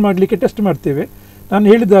ಕನ್ಫರ್ಮೇಷನ್ ಮಾಡಲಿಕ್ಕೆ ಟೆಸ್ಟ್ ಮಾಡ್ತೇವೆ. ನಾನು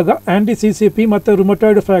ಹೇಳಿದಾಗ ಆ್ಯಂಟಿ-CCP ಮತ್ತು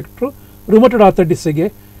ರುಮಟಾಯ್ಡ್ ಫ್ಯಾಕ್ಟ್ರು ರುಮಟಾಯ್ಡ್ ಆರ್ಥರೈಟಿಸ್ಗೆ.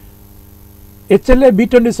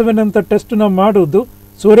 HLA-B27 ಅಂತ ಟೆಸ್ಟ್ ನಾವು ಮಾಡೋದು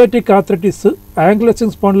psoriatic arthritis,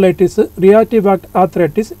 ಆಂಗ್ಲೋಸಿಂಗ್ spondylitis, reactive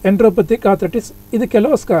arthritis, ಎಂಟ್ರೋಪಥಿಕ್ arthritis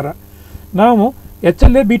ಇದಕ್ಕೆಲ್ಲಗೋಸ್ಕರ ನಾವು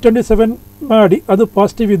HLA-B27 ಮಾಡಿ ಅದು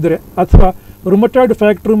ಪಾಸಿಟಿವ್ ಇದ್ದರೆ, ಅಥವಾ ರುಮಟಾಯ್ಡ್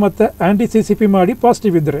ಫ್ಯಾಕ್ಟ್ರು ಮತ್ತು ಆ್ಯಂಟಿ-CCP ಮಾಡಿ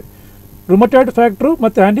ಪಾಸಿಟಿವ್ ಇದ್ದರೆ. ರುಮಟಾಯ್ಡ್ ಫ್ಯಾಕ್ಟ್ರು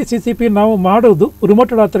ಮತ್ತು ಆ್ಯಂಟಿ-CCP ನಾವು ಮಾಡೋದು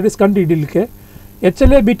ರುಮಟಾಯ್ಡ್ ಆರ್ಥರೈಟಿಸ್ ಕಂಡುಹಿಡಲಿಕ್ಕೆ.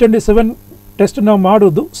 HLA-B27 ಟೆಸ್ಟ್ ನಾವು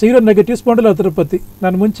ಮಾಡೋದು ಸೀರೋ ನೆಗೆಟಿವ್ ಸ್ಪಾಂಡಿಲೋಆರ್ಥರೋಪತಿ,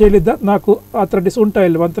 ನಾನು ಮುಂಚೆ ಹೇಳಿದ್ದ 4 ಆರ್ಥರೈಟಿಸ್ ಉಂಟಾ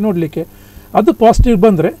ಇಲ್ವಾ ಅಂತ ನೋಡಲಿಕ್ಕೆ. ಅದು ಪಾಸಿಟಿವ್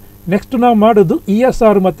ಬಂದರೆ ನೆಕ್ಸ್ಟ್ ನಾವು ಮಾಡೋದು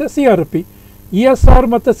ESR ಮತ್ತು CRP. ESR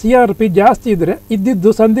ಮತ್ತು CRP ಜಾಸ್ತಿ ಇದ್ದರೆ ಇದ್ದಿದ್ದು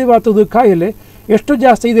ಸಂಧಿವಾತದ ಕಾಯಿಲೆ ಎಷ್ಟು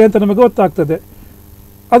ಜಾಸ್ತಿ ಇದೆ ಅಂತ ನಮಗೆ ಗೊತ್ತಾಗ್ತದೆ.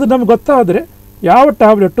 ಅದು ನಮಗೆ ಗೊತ್ತಾದರೆ ಯಾವ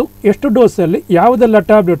ಟ್ಯಾಬ್ಲೆಟು ಎಷ್ಟು ಡೋಸಲ್ಲಿ, ಯಾವುದೆಲ್ಲ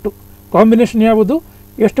ಟ್ಯಾಬ್ಲೆಟು ಕಾಂಬಿನೇಷನ್ ಯಾವುದು,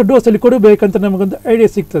 ಎಷ್ಟು ಡೋಸಲ್ಲಿ ಕೊಡಬೇಕಂತ ನಮಗೊಂದು ಐಡಿಯಾ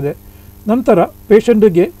ಸಿಗ್ತದೆ. ನಂತರ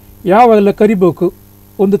ಪೇಷಂಟಿಗೆ ಯಾವೆಲ್ಲ ಕರಿಬೇಕು,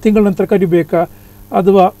 1 ತಿಂಗಳ ನಂತರ ಕರಿಬೇಕಾ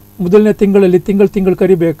ಅಥವಾ ಮೊದಲನೇ ತಿಂಗಳಲ್ಲಿ ತಿಂಗಳು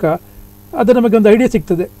ಕರಿಬೇಕಾ, ಅದು ನಮಗೆ ಒಂದು ಐಡಿಯಾ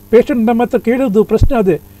ಸಿಗ್ತದೆ. ಪೇಷಂಟ್ ನಮ್ಮ ಹತ್ರ ಕೇಳೋದು ಪ್ರಶ್ನೆ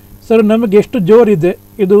ಅದೇ, ಸರ್ ನಮಗೆ ಎಷ್ಟು ಜೋರಿದೆ,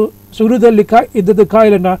 ಇದು ಶುರುದಲ್ಲಿ ಇದ್ದದ್ದು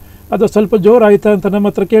ಕಾಯಿಲೆನ ಅಥವಾ ಸ್ವಲ್ಪ ಜೋರಾಯಿತಾ ಅಂತ ನಮ್ಮ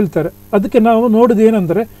ಹತ್ರ ಕೇಳ್ತಾರೆ. ಅದಕ್ಕೆ ನಾವು ನೋಡೋದು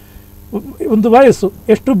ಏನಂದರೆ ಒಂದು ವಯಸ್ಸು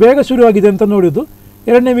ಎಷ್ಟು ಬೇಗ ಶುರುವಾಗಿದೆ ಅಂತ ನೋಡೋದು.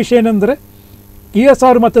 ಎರಡನೇ ವಿಷಯ ಏನಂದರೆ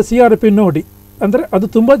ESR ಮತ್ತು CRP ನೋಡಿ, ಅಂದರೆ ಅದು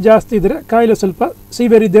ತುಂಬ ಜಾಸ್ತಿ ಇದ್ದರೆ ಕಾಯಿಲೆ ಸ್ವಲ್ಪ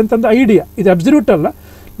ಸಿವಿಯರ್ ಇದೆ ಅಂತಂದು ಐಡಿಯಾ. ಇದು ಅಬ್ಸಲ್ಯೂಟ್ ಅಲ್ಲ,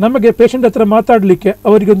 ನಮಗೆ ಪೇಷಂಟ್ ಹತ್ರ ಮಾತಾಡಲಿಕ್ಕೆ,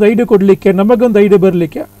 ಅವರಿಗೊಂದು ಐಡಿಯಾ ಕೊಡಲಿಕ್ಕೆ, ನಮಗೊಂದು ಐಡಿಯಾ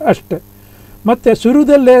ಬರಲಿಕ್ಕೆ ಅಷ್ಟೇ. ಮತ್ತು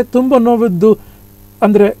ಶುರುದಲ್ಲೇ ತುಂಬ ನೋವಿದ್ದು,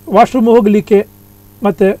 ಅಂದರೆ ವಾಶ್ರೂಮ್ ಹೋಗಲಿಕ್ಕೆ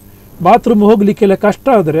ಮತ್ತು ಬಾತ್ರೂಮ್ ಹೋಗಲಿಕ್ಕೆಲ್ಲ ಕಷ್ಟ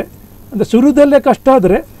ಆದರೆ, ಅಂದರೆ ಶುರುದಲ್ಲೇ ಕಷ್ಟ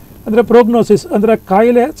ಆದರೆ ಅಂದರೆ ಪ್ರೋಗ್ನೋಸಿಸ್ ಅಂದರೆ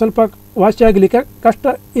ಕಾಯಿಲೆ ಸ್ವಲ್ಪ ವಾಸಿ ಆಗಲಿಕ್ಕೆ ಕಷ್ಟ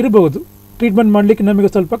ಇರ್ಬೋದು, ಟ್ರೀಟ್ಮೆಂಟ್ ಮಾಡಲಿಕ್ಕೆ ನಮಗೆ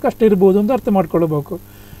ಸ್ವಲ್ಪ ಕಷ್ಟ ಇರ್ಬೋದು ಅಂತ ಅರ್ಥ ಮಾಡ್ಕೊಳ್ಬೇಕು.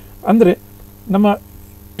 ಅಂದರೆ ನಮ್ಮ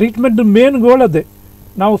ಟ್ರೀಟ್ಮೆಂಟ್ ಮೇನ್ ಗೋಲ್ ಅದೇ,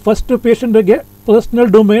 ನಾವು ಫಸ್ಟ್ ಪೇಷಂಟಿಗೆ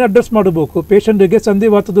ಪರ್ಸ್ನಲ್ ಡೊಮೈನ್ ಅಡ್ರೆಸ್ ಮಾಡಬೇಕು. ಪೇಷಂಟಿಗೆ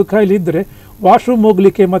ಸಂಧಿವಾತದ ಕಾಯಿಲೆ ಇದ್ದರೆ ವಾಶ್ರೂಮ್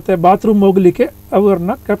ಹೋಗಲಿಕ್ಕೆ ಮತ್ತು ಬಾತ್ರೂಮ್ ಹೋಗಲಿಕ್ಕೆ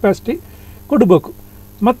ಅವ್ರನ್ನ ಕೆಪಾಸಿಟಿ ಕೊಡಬೇಕು.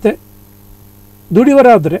 ಮತ್ತು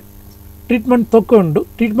ದುಡಿಯವರಾದರೆ ಟ್ರೀಟ್ಮೆಂಟ್ ತಗೊಂಡು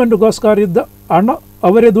ಟ್ರೀಟ್ಮೆಂಟ್ಗೋಸ್ಕರ ಇದ್ದ ಹಣ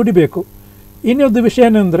ಅವರೇ ದುಡಿಬೇಕು. ಇನ್ನೊಂದು ವಿಷಯ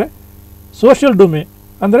ಏನಂದರೆ ಸೋಷಿಯಲ್ ಡೊಮೈನ್,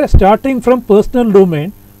 ಅಂದರೆ starting from personal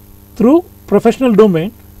domain through professional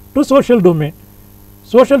domain to social domain.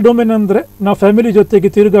 Social domain ಅಂದರೆ ನಾವು ಫ್ಯಾಮಿಲಿ ಜೊತೆಗೆ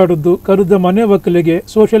ತಿರುಗಾಡೋದು, ಕರೆದ ಮನೆ ಒಕ್ಕಲಿಗೆ,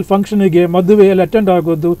 ಸೋಷಿಯಲ್ ಫಂಕ್ಷನಿಗೆ, ಮದುವೆಯಲ್ಲಿ ಅಟೆಂಡ್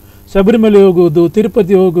ಆಗೋದು, ಶಬರಿಮಲೆ ಹೋಗೋದು,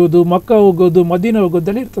 ತಿರುಪತಿ ಹೋಗೋದು, ಮಕ್ಕ ಹೋಗೋದು, ಮದೀನ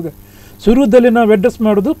ಹೋಗೋದೆಲ್ಲ ಇರ್ತದೆ. ಶುರುದಲ್ಲಿ ನಾವು ಅಡ್ರೆಸ್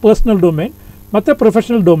ಮಾಡೋದು ಪರ್ಸ್ನಲ್ ಡೊಮೈನ್ ಮತ್ತು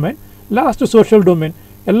professional domain, last social domain.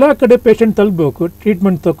 ಎಲ್ಲ ಕಡೆ ಪೇಷಂಟ್ ತಲುಪಬೇಕು.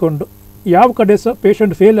 ಟ್ರೀಟ್ಮೆಂಟ್ ತಗೊಂಡು ಯಾವ ಕಡೆ ಸಹ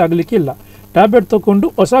ಪೇಷಂಟ್ ಫೇಲ್ ಆಗಲಿಕ್ಕಿಲ್ಲ. ಟ್ಯಾಬ್ಲೆಟ್ ತಗೊಂಡು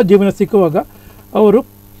ಹೊಸ ಜೀವನ ಸಿಕ್ಕುವಾಗ ಅವರು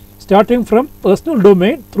starting from personal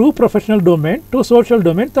domain through professional domain to social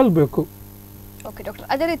domain ತಲುಪಬೇಕು. ಓಕೆ ಡಾಕ್ಟರ್,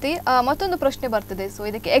 ಅದೇ ರೀತಿ ಮತ್ತೊಂದು ಪ್ರಶ್ನೆ ಬರ್ತದೆ. ಸೊ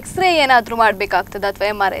ಇದಕ್ಕೆ ಎಕ್ಸ್ರೇ ಏನಾದರೂ ಮಾಡಬೇಕಾಗ್ತದೆ ಅಥವಾ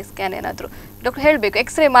MRI ಸ್ಕ್ಯಾನ್ ಏನಾದರೂ ಡಾಕ್ಟರ್ ಹೇಳಬೇಕು,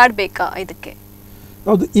 ಎಕ್ಸ್ರೇ ಮಾಡಬೇಕಾ ಇದಕ್ಕೆ?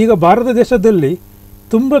 ಹೌದು, ಈಗ ಭಾರತ ದೇಶದಲ್ಲಿ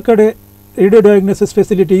ತುಂಬ ಕಡೆ ರೇಡಿಯೋ ಡಯಾಗ್ನೋಸಿಸ್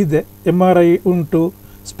ಫೆಸಿಲಿಟಿ ಇದೆ. MRI ಉಂಟು,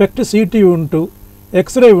 ಸ್ಪೆಕ್ಟ್ CT ಉಂಟು,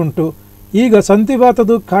 ಎಕ್ಸ್ರೇ ಉಂಟು. ಈಗ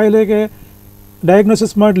ಸಂಧಿವಾತದ ಕಾಯಿಲೆಗೆ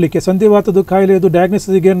ಡಯಾಗ್ನೋಸಿಸ್ ಮಾಡಲಿಕ್ಕೆ, ಸಂಧಿವಾತದ ಕಾಯಿಲೆಯದು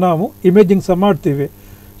ಡಯಾಗ್ನೋಸಿಸ್ಗೆ ನಾವು ಇಮೇಜಿಂಗ್ ಸಹ ಮಾಡ್ತೀವಿ.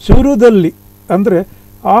 ಶುರುದಲ್ಲಿ ಅಂದರೆ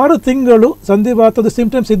 6 ತಿಂಗಳು ಸಂಧಿವಾತದ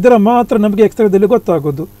ಸಿಂಪ್ಟಮ್ಸ್ ಇದ್ದರೆ ಮಾತ್ರ ನಮಗೆ ಎಕ್ಸ್ರೇದಲ್ಲಿ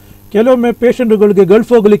ಗೊತ್ತಾಗೋದು. ಕೆಲವೊಮ್ಮೆ ಪೇಷಂಟ್ಗಳಿಗೆ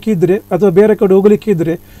ಗಲ್ಫ್ ಹೋಗಲಿಕ್ಕಿದ್ರೆ ಅಥವಾ ಬೇರೆ ಕಡೆ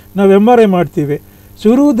ಹೋಗಲಿಕ್ಕಿದ್ರೆ ನಾವು MRI ಮಾಡ್ತೀವಿ.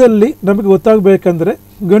 ಶುರುದಲ್ಲಿ ನಮಗೆ ಗೊತ್ತಾಗಬೇಕಂದ್ರೆ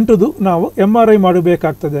ಗಂಟುದು ನಾವು MRI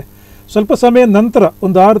ಮಾಡಬೇಕಾಗ್ತದೆ. ಸ್ವಲ್ಪ ಸಮಯ ನಂತರ,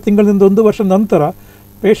 ಒಂದು 6 ತಿಂಗಳಿಂದ 1 ವರ್ಷ ನಂತರ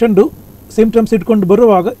ಪೇಷಂಟು ಸಿಂಪ್ಟಮ್ಸ್ ಇಟ್ಕೊಂಡು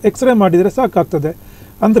ಬರುವಾಗ ಎಕ್ಸ್ರೇ ಮಾಡಿದರೆ ಸಾಕಾಗ್ತದೆ.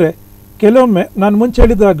 ಅಂದರೆ ಕೆಲವೊಮ್ಮೆ ನಾನು ಮುಂಚೆ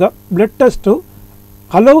ಹೇಳಿದಾಗ ಬ್ಲಡ್ ಟೆಸ್ಟು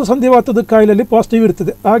ಹಲವು ಸಂಧಿವಾತದ ಕಾಯಿಲೆಯಲ್ಲಿ ಪಾಸಿಟಿವ್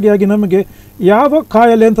ಇರ್ತದೆ. ಹಾಗಾಗಿ ನಮಗೆ ಯಾವ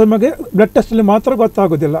ಕಾಯಿಲೆ ಅಂತ ನಮಗೆ ಬ್ಲಡ್ ಟೆಸ್ಟಲ್ಲಿ ಮಾತ್ರ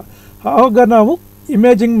ಗೊತ್ತಾಗೋದಿಲ್ಲ. ಆವಾಗ ನಾವು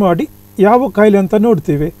ಇಮೇಜಿಂಗ್ ಮಾಡಿ ಯಾವ ಕಾಯಿಲೆ ಅಂತ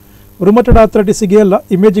ನೋಡ್ತೀವಿ. ರುಮಟೆಡ್ ಆರ್ಥರೈಟಿಸ್ಗೆ ಎಲ್ಲ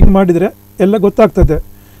ಇಮೇಜಿಂಗ್ ಮಾಡಿದರೆ ಎಲ್ಲ ಗೊತ್ತಾಗ್ತದೆ.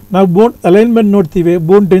 ನಾವು ಬೋನ್ ಅಲೈನ್ಮೆಂಟ್ ನೋಡ್ತೀವಿ,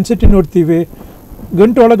 ಬೋನ್ ಡೆನ್ಸಿಟಿ ನೋಡ್ತೀವಿ,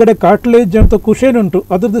 ಗಂಟು ಒಳಗಡೆ ಕಾರ್ಟ್ಲೇಜ್ ಅಂತ ಕುಷನ್ ಉಂಟು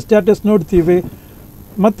ಅದರದ್ದು ಸ್ಟ್ಯಾಟಸ್ ನೋಡ್ತೀವಿ,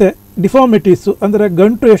 ಮತ್ತು ಡಿಫಾರ್ಮಿಟೀಸು ಅಂದರೆ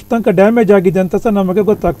ಗಂಟು ಎಷ್ಟು ತನಕ ಡ್ಯಾಮೇಜ್ ಆಗಿದೆ ಅಂತ ಸಹ ನಮಗೆ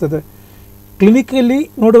ಗೊತ್ತಾಗ್ತದೆ. ಕ್ಲಿನಿಕಲಿ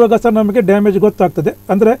ನೋಡುವಾಗ ಸಹ ನಮಗೆ ಡ್ಯಾಮೇಜ್ ಗೊತ್ತಾಗ್ತದೆ.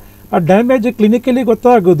 ಅಂದರೆ ಆ ಡ್ಯಾಮೇಜ್ ಕ್ಲಿನಿಕಲಿ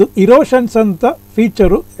ಗೊತ್ತಾಗೋದು ಇರೋಷನ್ಸ್ ಅಂತ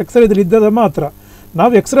ಫೀಚರು ಎಕ್ಸ್ರೇದಲ್ಲಿ ಇದ್ದದ ಮಾತ್ರ.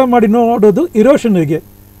 ನಾವು ಎಕ್ಸ್ರೇ ಮಾಡಿ ನೋಡೋದು ಇರೋಷನ್ನಿಗೆ.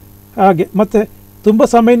 ಹಾಗೆ ಮತ್ತು ತುಂಬ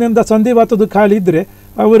ಸಮಯದಿಂದ ಸಂಧಿವಾತದ ಕಾಯಿಲೆ ಇದ್ದರೆ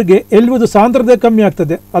ಅವರಿಗೆ ಎಲ್ವುದು ಸಾಂದ್ರತೆ ಕಮ್ಮಿ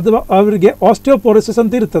ಆಗ್ತದೆ, ಅಥವಾ ಅವರಿಗೆ ಆಸ್ಟಿಯೋಪೋರೋಸಿಸ್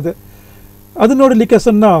ಅಂತ ಇರ್ತದೆ. ಅದು ನೋಡಲಿಕ್ಕೆ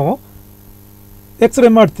ಸಹ ನಾವು ಎಕ್ಸ್ರೇ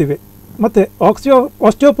ಮಾಡ್ತೀವಿ. ಮತ್ತು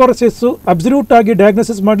ಆಸ್ಟಿಯೋಪೋರೋಸಿಸ್ಸು ಅಬ್ಸಲ್ಯೂಟ್ ಆಗಿ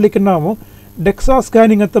ಡಯಾಗ್ನೋಸಿಸ್ ಮಾಡಲಿಕ್ಕೆ ನಾವು ಡೆಕ್ಸಾ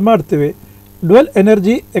ಸ್ಕ್ಯಾನಿಂಗ್ ಅಂತ ಮಾಡ್ತೀವಿ. ಡ್ಯುವೆಲ್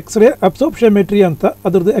ಎನರ್ಜಿ ಎಕ್ಸ್ರೇ ಅಬ್ಸೋರ್ಪ್ಷಮೆಟ್ರಿ ಅಂತ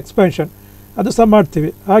ಅದರದ್ದು ಎಕ್ಸ್ಪ್ಯಾನ್ಷನ್, ಅದು ಸಹ ಮಾಡ್ತೀವಿ.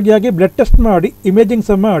 ಹಾಗಾಗಿ ಬ್ಲಡ್ ಟೆಸ್ಟ್ ಮಾಡಿ ಇಮೇಜಿಂಗ್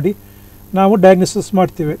ಸಹ ಮಾಡಿ ನಾವು ಡಯಾಗ್ನೋಸಿಸ್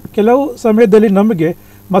ಮಾಡ್ತೀವಿ. ಕೆಲವು ಸಮಯದಲ್ಲಿ ನಮಗೆ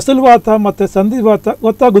ಮಸಲ್ವಾತ ಮತ್ತು ಸಂಧಿವಾತ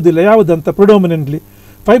ಗೊತ್ತಾಗೋದಿಲ್ಲ ಯಾವುದಂತ. ಪ್ರಿಡಾಮಿನೆಂಟ್ಲಿ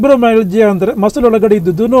ಫೈಬ್ರೋಮೈಲ್ಜಿಯಾ ಅಂದರೆ ಮಸಲ್ ಒಳಗಡೆ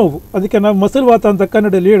ಇದ್ದದ್ದು ನೋವು, ಅದಕ್ಕೆ ನಾವು ಮಸಲ್ವಾತ ಅಂತ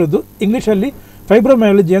ಕನ್ನಡದಲ್ಲಿ ಹೇಳೋದು, ಇಂಗ್ಲೀಷಲ್ಲಿ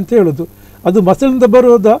ಫೈಬ್ರೋಮೈಲ್ಜಿ ಅಂತ ಹೇಳೋದು. ಅದು ಮಸಲಿಂದ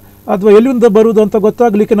ಬರೋದಾ ಅಥವಾ ಎಲ್ಲಿಂದ ಬರುವುದು ಅಂತ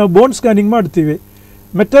ಗೊತ್ತಾಗಲಿಕ್ಕೆ ನಾವು ಬೋನ್ ಸ್ಕ್ಯಾನಿಂಗ್ ಮಾಡ್ತೀವಿ.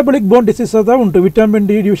 ಮೆಟಾಬಲಿಕ್ ಬೋನ್ ಡಿಸೀಸ್ ಅದ ಉಂಟು, ವಿಟಮಿನ್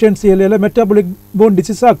ಡಿ ಡಿಫಿಷಿಯನ್ಸಿಯಲ್ಲೆಲ್ಲ ಮೆಟಾಬಲಿಕ್ ಬೋನ್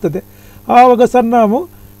ಡಿಸೀಸ್ ಆಗ್ತದೆ. ಆವಾಗ ಸಹ ನಾವು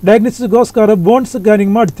ಡಯಾಗ್ನೋಸಿಸ್ಗೋಸ್ಕರ ಬೋನ್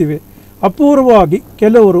ಸ್ಕ್ಯಾನಿಂಗ್ ಮಾಡ್ತೀವಿ. ಅಪೂರ್ವವಾಗಿ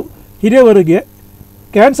ಕೆಲವರು ಹಿರಿಯವರಿಗೆ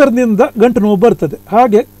ಕ್ಯಾನ್ಸರ್ನಿಂದ ಗಂಟು ನೋವು ಬರ್ತದೆ.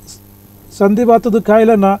 ಹಾಗೆ ಸಂಧಿವಾತದ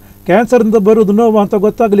ಕಾಯಿಲೆನ ಕ್ಯಾನ್ಸರಿಂದ ಬರೋದು ನೋವು ಅಂತ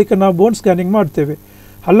ಗೊತ್ತಾಗಲಿಕ್ಕೆ ನಾವು ಬೋನ್ ಸ್ಕ್ಯಾನಿಂಗ್ ಮಾಡ್ತೇವೆ.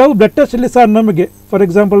 ಹಲವು ಬ್ಲಡ್ ಟೆಸ್ಟಲ್ಲಿ ಸಹ ನಮಗೆ, for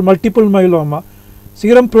example multiple myeloma,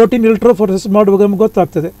 serum protein electrophoresis ಮಾಡುವಾಗ ನಮಗೆ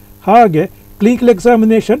ಗೊತ್ತಾಗ್ತದೆ. ಹಾಗೆ clinical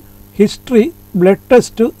examination, history, blood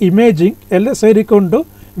test, imaging ಎಲ್ಲ ಸೇರಿಕೊಂಡು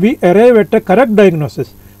V arrive at a correct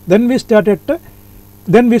diagnosis. Then we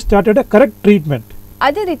started A correct treatment.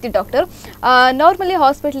 ಅದೇ ರೀತಿ ಡಾಕ್ಟರ್, ನಾರ್ಮಲಿ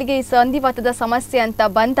ಹಾಸ್ಪಿಟ್ಲಿಗೆ ಈ ಸಂಧಿವಾತದ ಸಮಸ್ಯೆ ಅಂತ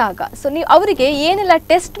ಬಂದಾಗ ಸೊ ನೀವು ಅವರಿಗೆ ಏನೆಲ್ಲ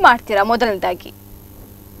ಟೆಸ್ಟ್ ಮಾಡ್ತೀರಾ? ಮೊದಲನೇದಾಗಿ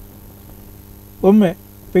ಒಮ್ಮೆ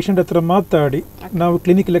ಪೇಷಂಟ್ ಹತ್ರ ಮಾತಾಡಿ ನಾವು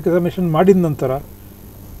ಕ್ಲಿನಿಕಲ್ ಎಕ್ಸಾಮಿನೇಷನ್ ಮಾಡಿದ ನಂತರ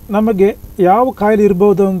ನಮಗೆ ಯಾವ ಕಾಯಿಲೆ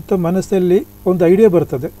ಇರ್ಬೋದು ಅಂತ ಮನಸ್ಸಲ್ಲಿ ಒಂದು ಐಡಿಯಾ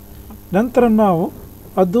ಬರ್ತದೆ. ನಂತರ ನಾವು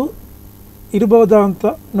ಅದು ಇರ್ಬೋದಾ ಅಂತ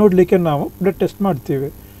ನೋಡಲಿಕ್ಕೆ ನಾವು ಬ್ಲಡ್ ಟೆಸ್ಟ್ ಮಾಡ್ತೀವಿ.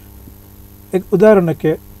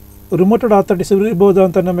 ಉದಾಹರಣೆಗೆ ರುಮಟೆಡ್ ಆರ್ಥರೈಟಿಸ್ ಇರ್ಬೋದಾ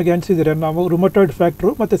ಅಂತ ನಮಗೆ ಅನಿಸಿದರೆ ನಾವು ರುಮಟಾಯ್ಡ್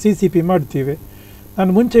ಫ್ಯಾಕ್ಟ್ರು ಮತ್ತು CCP ಮಾಡ್ತೀವಿ.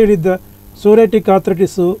 ನಾನು ಮುಂಚೆ ಹೇಳಿದ್ದ ಸೋರೇಟಿಕ್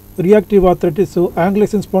ಆಥ್ರೈಟಿಸು, ರಿಯಾಕ್ಟಿವ್ ಆಥ್ರೈಟಿಸು,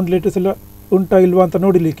 ಆಂಗ್ಲೈಸಿನ್ ಸ್ಪಾಂಡಿಲೈಟಿಸ್ ಎಲ್ಲ ಉಂಟಾ ಇಲ್ವಾ ಅಂತ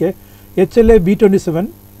ನೋಡಲಿಕ್ಕೆ HLA-B27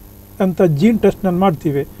 ಅಂತ ಜೀನ್ ಟೆಸ್ಟ್ ನಾನು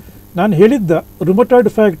ಮಾಡ್ತೀವಿ. ನಾನು ಹೇಳಿದ್ದ ರುಮಟಾಯ್ಡ್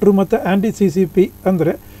ಫ್ಯಾಕ್ಟ್ರು ಮತ್ತು CCP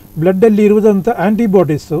ಅಂದರೆ ಬ್ಲಡ್ಡಲ್ಲಿ ಇರುವುದಂಥ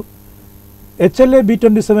ಆ್ಯಂಟಿಬಾಡೀಸು,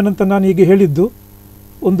 HLA-B27 ಅಂತ ನಾನು ಈಗ ಹೇಳಿದ್ದು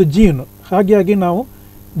ಒಂದು ಜೀನು. ಹಾಗಾಗಿ ನಾವು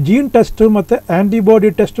ಜೀನ್ ಟೆಸ್ಟು ಮತ್ತು ಆ್ಯಂಟಿಬಾಡಿ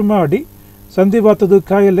ಟೆಸ್ಟ್ ಮಾಡಿ ಸಂಧಿವಾತದ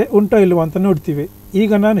ಕಾಯಿಲೆ ಉಂಟಾ ಇಲ್ವಾ ಅಂತ ನೋಡ್ತೀವಿ.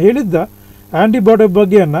 ಈಗ ನಾನು ಹೇಳಿದ್ದ ಆ್ಯಂಟಿಬಾಡಿ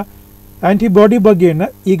ಬಗ್ಗೆಯನ್ನು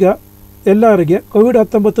ಈಗ ಎಲ್ಲರಿಗೆ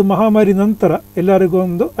COVID-19 ಮಹಾಮಾರಿ ನಂತರ ಎಲ್ಲರಿಗೂ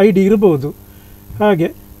ಒಂದು ಐಡಿಯಾ ಇರಬಹುದು. ಹಾಗೆ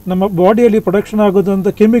ನಮ್ಮ ಬಾಡಿಯಲ್ಲಿ ಪ್ರೊಡಕ್ಷನ್ ಆಗೋದಂಥ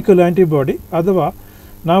ಕೆಮಿಕಲ್ ಆ್ಯಂಟಿಬಾಡಿ ಅಥವಾ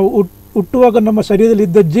ನಾವು ಹುಟ್ಟುವಾಗ ನಮ್ಮ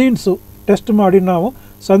ಶರೀರದಲ್ಲಿದ್ದ ಜೀನ್ಸು ಟೆಸ್ಟ್ ಮಾಡಿ ನಾವು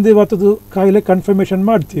ಸಂಧಿವಾತದ ಕಾಯಿಲೆ ಕನ್ಫರ್ಮೇಷನ್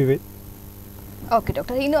ಮಾಡ್ತೀವಿ. ಓಕೆ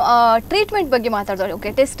ಡಾಕ್ಟರ್, ಇನ್ನು ಟ್ರೀಟ್ಮೆಂಟ್ ಬಗ್ಗೆ ಮಾತಾಡೋದು. ಓಕೆ,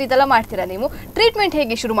 ಟೆಸ್ಟ್ ಇದೆಲ್ಲ ಮಾಡ್ತೀರಾ ನೀವು, ಟ್ರೀಟ್ಮೆಂಟ್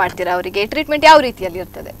ಹೇಗೆ ಶುರು ಮಾಡ್ತೀರಾ? ಅವರಿಗೆ ಟ್ರೀಟ್ಮೆಂಟ್ ಯಾವ ರೀತಿಯಲ್ಲಿ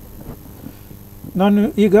ಇರ್ತದೆ? ನಾನು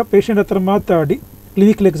ಈಗ ಪೇಷಂಟ್ ಹತ್ರ ಮಾತಾಡಿ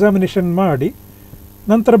ಕ್ಲಿನಿಕಲ್ ಎಕ್ಸಾಮಿನೇಷನ್ ಮಾಡಿ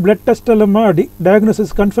ನಂತರ ಬ್ಲಡ್ ಟೆಸ್ಟ್ ಎಲ್ಲ ಮಾಡಿ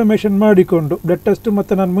ಡಯಾಗ್ನೋಸಿಸ್ ಕನ್ಫರ್ಮೇಷನ್ ಮಾಡಿಕೊಂಡು ಬ್ಲಡ್ ಟೆಸ್ಟ್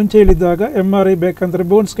ಮತ್ತು ನಾನು ಮುಂಚೆ ಹೇಳಿದಾಗ MRI ಬೇಕಂದರೆ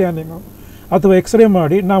ಬೋನ್ ಸ್ಕ್ಯಾನಿಂಗು ಅಥವಾ ಎಕ್ಸ್ರೇ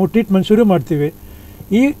ಮಾಡಿ ನಾವು ಟ್ರೀಟ್ಮೆಂಟ್ ಶುರು ಮಾಡ್ತೀವಿ.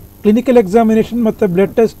 ಈ ಕ್ಲಿನಿಕಲ್ ಎಕ್ಸಾಮಿನೇಷನ್ ಮತ್ತು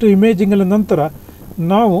ಬ್ಲಡ್ ಟೆಸ್ಟ್ ಇಮೇಜಿಂಗಲ್ಲ ನಂತರ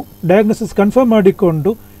ನಾವು ಡಯಾಗ್ನೋಸಿಸ್ ಕನ್ಫರ್ಮ್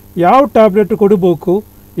ಮಾಡಿಕೊಂಡು ಯಾವ ಟ್ಯಾಬ್ಲೆಟ್ ಕೊಡಬೇಕು,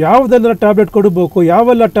 ಯಾವುದೆಲ್ಲ ಟ್ಯಾಬ್ಲೆಟ್ ಕೊಡಬೇಕು,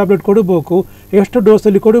 ಯಾವೆಲ್ಲ ಟ್ಯಾಬ್ಲೆಟ್ ಕೊಡಬೇಕು, ಎಷ್ಟು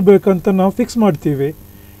ಡೋಸಲ್ಲಿ ಕೊಡಬೇಕಂತ ನಾವು ಫಿಕ್ಸ್ ಮಾಡ್ತೀವಿ.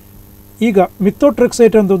 ಈಗ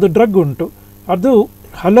ಮಿಥೋಟ್ರೆಕ್ಸೈಟ್ ಅಂತ ಒಂದು ಡ್ರಗ್ ಉಂಟು, ಅದು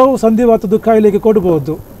ಹಲವು ಸಂಧಿವಾತದ ಕಾಯಿಲೆಗೆ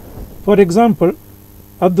ಕೊಡ್ಬೋದು. ಫಾರ್ ಎಕ್ಸಾಂಪಲ್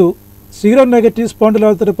ಅದು ಸೀರೋನೆಗೆಟಿವ್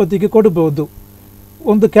ಸ್ಪಾಂಡಿಲೋಆರ್ಥೋಪತಿಗೆ ಕೊಡ್ಬೋದು,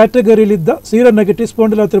 ಒಂದು ಕ್ಯಾಟಗರಿಲಿದ್ದ ಸೀರೋನೆಗೆಟಿವ್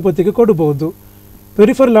ಸ್ಪಾಂಡಿಲೋಆರ್ಥೋಪತಿಗೆ ಕೊಡ್ಬೋದು.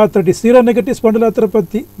 ಪೆರಿಫರಲ್ ಆರ್ಥರೈಟಿಸ್, ಸೀರೋನೆಗೆಟಿವ್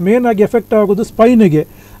ಸ್ಪಾಂಡಿಲೋಆರ್ಥೋಪತಿ ಮೇನ್ ಆಗಿ ಎಫೆಕ್ಟ್ ಆಗೋದು ಸ್ಪೈನಿಗೆ,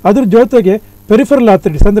 ಅದ್ರ ಜೊತೆಗೆ ಪೆರಿಫರಲ್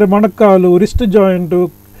ಆರ್ಥರೈಟಿಸ್ ಅಂದರೆ ಮೊಣಕಾಲು, ರಿಸ್ಟ್ ಜಾಯಿಂಟು,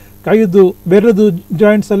 ಕೈದು ಬೆರದು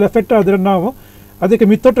ಜಾಯಿಂಟ್ಸ್ ಎಲ್ಲ ಎಫೆಕ್ಟ್ ಆದರೆ ನಾವು ಅದಕ್ಕೆ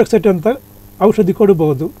ಮಿಥೋಟ್ರೆಕ್ಸೈಟ್ ಅಂತ ಔಷಧಿ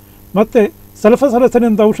ಕೊಡಬಹುದು. ಮತ್ತು ಸಲ್ಫಸಲಸೈನ್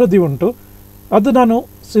ಅಂತ ಔಷಧಿ ಉಂಟು, ಅದು ನಾನು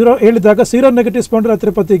ಹೇಳಿದಾಗ ಸೀರೋನೆಗೆಟಿವ್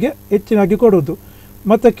ಸ್ಪಾಂಡಿಲೋಆರ್ಥೋಪತಿಗೆ ಹೆಚ್ಚಿನಾಗಿ ಕೊಡೋದು.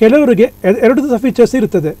 ಮತ್ತು ಕೆಲವರಿಗೆ ಎರಡು ಫೀಚರ್ಸ್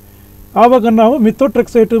ಇರ್ತದೆ, ಆವಾಗ ನಾವು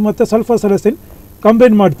ಮಿಥೋಟ್ರೆಕ್ಸೈಟು ಮತ್ತು ಸಲ್ಫಸಲಸೈನ್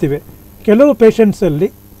ಕಂಬೈನ್ ಮಾಡ್ತೀವಿ. ಕೆಲವು ಪೇಷಂಟ್ಸಲ್ಲಿ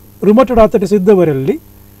ರುಮಟಾಯ್ಡ್ ಆರ್ಥರೈಟಿಸ್ ಇದ್ದವರಲ್ಲಿ,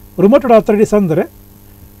 ರುಮಟಾಯ್ಡ್ ಆರ್ಥರೈಟಿಸ್ ಅಂದರೆ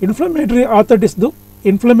ಇನ್ಫ್ಲಮೇಟ್ರಿ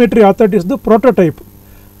ಆರ್ಥರೈಟಿಸ್ದು ಪ್ರೋಟೋಟೈಪ್,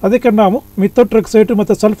 ಅದಕ್ಕೆ ನಾವು ಮಿಥೋಟ್ರೆಕ್ಸೈಟು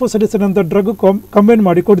ಮತ್ತು ಸಲ್ಫಸಲಸೈನ್ ಅಂತ ಡ್ರಗ್ ಕಂಬೈನ್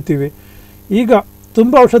ಮಾಡಿ ಕೊಡ್ತೀವಿ. ಈಗ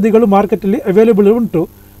ತುಂಬ ಔಷಧಿಗಳು ಮಾರ್ಕೆಟಲ್ಲಿ ಅವೈಲೇಬಲ್ ಉಂಟು,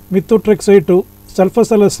 ಮಿಥೋಟ್ರೆಕ್ಸೈಟು,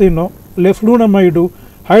 ಸಲ್ಫಸಲಸೈನು, ಲೆಫ್ಲೂನಮೈಡು,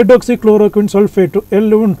 ಹೈಡ್ರಾಕ್ಸಿಕ್ಲೋರೋಕ್ವಿನ್ ಸಲ್ಫೇಟು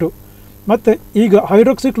ಎಲ್ಲ ಉಂಟು. ಮತ್ತು ಈಗ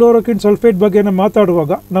ಹೈಡ್ರಾಕ್ಸಿಕ್ಲೋರೋಕ್ವಿನ್ ಸಲ್ಫೇಟ್ ಬಗ್ಗೆ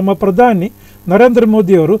ಮಾತಾಡುವಾಗ ನಮ್ಮ ಪ್ರಧಾನಿ ನರೇಂದ್ರ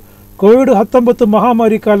ಮೋದಿಯವರು COVID-19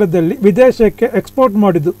 ಮಹಾಮಾರಿ ಕಾಲದಲ್ಲಿ ವಿದೇಶಕ್ಕೆ ಎಕ್ಸ್ಪೋರ್ಟ್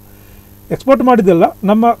ಮಾಡಿದ್ದಲ್ಲ,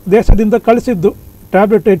 ನಮ್ಮ ದೇಶದಿಂದ ಕಳಿಸಿದ್ದು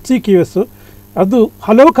ಟ್ಯಾಬ್ಲೆಟ್ HCQS, ಅದು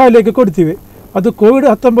ಹಲವು ಕಾಯಿಲೆಗೆ ಕೊಡ್ತೀವಿ. ಅದು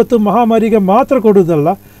COVID-19 ಮಹಾಮಾರಿಗೆ ಮಾತ್ರ ಕೊಡುವುದಲ್ಲ,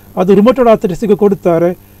 ಅದು ರುಮಟಾಯ್ಡ್ ಆರ್ಥರೈಟಿಸ್ಗೆ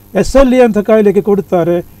ಕೊಡುತ್ತಾರೆ, SLE ಅಂತ ಕಾಯಿಲೆಗೆ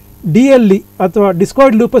ಕೊಡುತ್ತಾರೆ, DLE ಅಥವಾ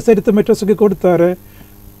ಡಿಸ್ಕಾಯ್ಡ್ ಲೂಪಸ್ ಎರಿಥಮೆಟೋಸ್ಗೆ ಕೊಡುತ್ತಾರೆ,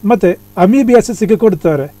 ಮತ್ತು ಅಮೀಬಿಯಾಸಿಸ್ಗೆ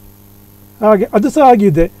ಕೊಡುತ್ತಾರೆ. ಹಾಗೆ ಅದು ಸಹ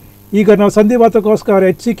ಆಗಿದೆ. ಈಗ ನಾವು ಸಂಧಿವಾತಕ್ಕೋಸ್ಕರ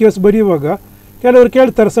HCQS ಬರೆಯುವಾಗ ಕೆಲವರು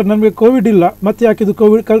ಕೇಳ್ತಾರೆ, ಸರ್ ನಮಗೆ ಕೋವಿಡ್ ಇಲ್ಲ, ಮತ್ತೆ ಯಾಕಿದು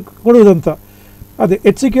ಕೋವಿಡ್ ಕೊಡುವುದಂತ. ಅದೇ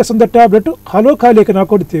HCQS ಅಂತ ಟ್ಯಾಬ್ಲೆಟು ಹಲವು ಕಾಯಿಲೆಗೆ ನಾವು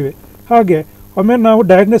ಕೊಡ್ತೀವಿ. ಹಾಗೆ ಒಮ್ಮೆ ನಾವು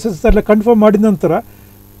ಡಯಾಗ್ನೋಸಿಸ್ ಎಲ್ಲ ಕನ್ಫರ್ಮ್ ಮಾಡಿದ ನಂತರ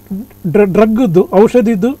ಡ್ರಗ್ಗದ್ದು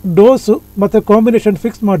ಔಷಧಿದ್ದು ಡೋಸು ಮತ್ತು ಕಾಂಬಿನೇಷನ್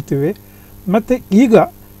ಫಿಕ್ಸ್ ಮಾಡ್ತೀವಿ. ಮತ್ತು ಈಗ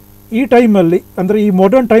ಈ ಟೈಮಲ್ಲಿ ಅಂದರೆ ಈ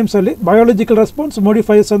ಮಾಡರ್ನ್ ಟೈಮ್ಸಲ್ಲಿ ಬಯೋಲಾಜಿಕಲ್ ರೆಸ್ಪಾನ್ಸ್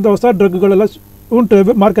ಮಾಡಿಫೈಯರ್ಸ್ ಅಂತ ಹೊಸ ಡ್ರಗ್ಗಳೆಲ್ಲ ಉಂಟು,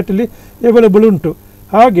 ಮಾರ್ಕೆಟಲ್ಲಿ ಅವೈಲೇಬಲ್ ಉಂಟು.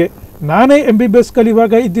 ಹಾಗೆ ನಾನೇ MBBS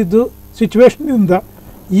ಕಲಿಯುವಾಗ ಇದ್ದಿದ್ದು ಸಿಚುವೇಷನಿಂದ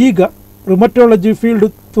ಈಗ ರುಮಟಾಲಜಿ ಫೀಲ್ಡು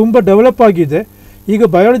ತುಂಬ ಡೆವಲಪ್ ಆಗಿದೆ. ಈಗ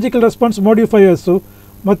ಬಯೋಲಾಜಿಕಲ್ ರೆಸ್ಪಾನ್ಸ್ ಮಾಡಿಫೈಯರ್ಸು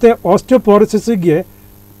ಮತ್ತು ಆಸ್ಟಿಯೋಪಾರೋಸಿಸ್ಗೆ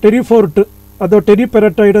ಟೆರಿಫೋರ್ಟ್ ಅಥವಾ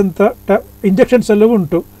ಟೆರಿಪೆರಟೈಡ್ ಅಂತ ಇಂಜೆಕ್ಷನ್ಸ್ ಎಲ್ಲ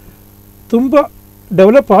ಉಂಟು. ತುಂಬ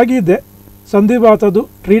ಡೆವಲಪ್ ಆಗಿದೆ ಸಂಧಿವಾತದ್ದು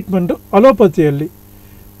ಟ್ರೀಟ್ಮೆಂಟು ಅಲೋಪತಿಯಲ್ಲಿ.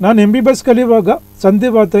 ನಾನು MBBS ಕಲಿಯುವಾಗ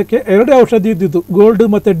ಸಂಧಿವಾತಕ್ಕೆ 2 ಔಷಧಿ ಇದ್ದಿದ್ದು, ಗೋಲ್ಡ್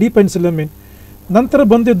ಮತ್ತು ಡಿಪೆನ್ಸಿಲಮಿನ್. ನಂತರ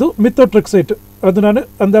ಬಂದಿದ್ದು ಮಿಥೋಟ್ರೆಕ್ಸೈಟ್, ಅದು ನಾನು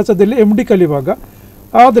ಅಂದಾಜದಲ್ಲಿ MD ಕಲಿಯುವಾಗ.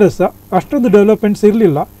 ಆದರೆ ಸಹ ಅಷ್ಟೊಂದು ಡೆವಲಪ್ಮೆಂಟ್ಸ್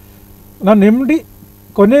ಇರಲಿಲ್ಲ. ನಾನು MD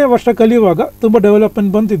ಕೊನೆಯ ವರ್ಷ ಕಲಿಯುವಾಗ ತುಂಬ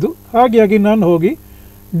ಡೆವಲಪ್ಮೆಂಟ್ ಬಂದಿದ್ದು. ಹಾಗಾಗಿ ನಾನು ಹೋಗಿ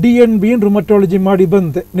DNB ಇನ್ ರುಮಟಾಲಜಿ ಮಾಡಿ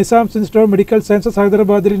ಬಂದೆ. ನಿಸಾಮ್ಸ್ ಇನ್ಸ್ಟಿಟ್ಯೂಟ್ ಆಫ್ ಮೆಡಿಕಲ್ ಸೈನ್ಸಸ್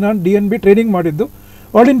ಹೈದರಾಬಾದಲ್ಲಿ ನಾನು DNB ಟ್ರೈನಿಂಗ್ ಮಾಡಿದ್ದು.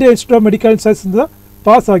 All India institute of medical ಸೈನ್ಸಿಂದ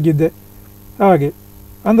pass ಆಗಿದ್ದೆ. ಹಾಗೆ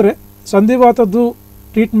ಅಂದರೆ ಸಂಧಿವಾತದ್ದು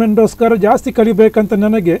ಟ್ರೀಟ್ಮೆಂಟ್ಗೋಸ್ಕರ ಜಾಸ್ತಿ ಕಲಿಬೇಕಂತ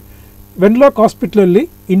ನನಗೆ ವೆನ್ಲಾಕ್ ಹಾಸ್ಪಿಟ್ಲಲ್ಲಿ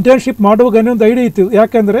ಇಂಟರ್ನ್ಶಿಪ್ ಮಾಡುವಾಗನೇ ಒಂದು ಐಡಿಯಾ ಇತ್ತು.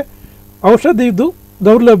 ಯಾಕೆಂದರೆ ಔಷಧಿದು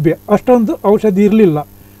ದೌರ್ಲಭ್ಯ, ಅಷ್ಟೊಂದು ಔಷಧಿ ಇರಲಿಲ್ಲ.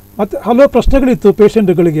 ಮತ್ತು ಹಲವು ಪ್ರಶ್ನೆಗಳಿತ್ತು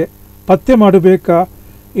ಪೇಷಂಟ್ಗಳಿಗೆ, ಪತ್ತೆ ಮಾಡಬೇಕಾ,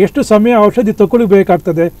 ಎಷ್ಟು ಸಮಯ ಔಷಧಿ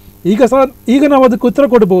ತಗೊಳ್ಬೇಕಾಗ್ತದೆ. ಈಗ ನಾವು ಅದಕ್ಕೆ ಉತ್ತರ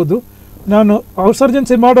ಕೊಡ್ಬೋದು. ನಾನು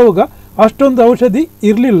ಔಷರ್ಜೆನ್ಸಿ ಮಾಡುವಾಗ ಅಷ್ಟೊಂದು ಔಷಧಿ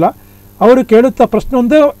ಇರಲಿಲ್ಲ. ಅವರು ಕೇಳುತ್ತಾ ಪ್ರಶ್ನೆ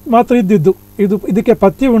ಒಂದೇ ಮಾತ್ರ ಇದ್ದಿದ್ದು, ಇದಕ್ಕೆ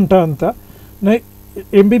ಪಥ್ಯ ಉಂಟಾ ಅಂತ.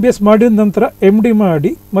 MBBS ಮಾಡಿದ ನಂತರ MD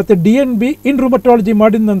ಮಾಡಿ ಮತ್ತು DNB ಇನ್ ರುಮಟಾಲಜಿ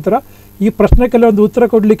ಮಾಡಿದ ನಂತರ ಈ ಪ್ರಶ್ನೆಗೆಲ್ಲ ಒಂದು ಉತ್ತರ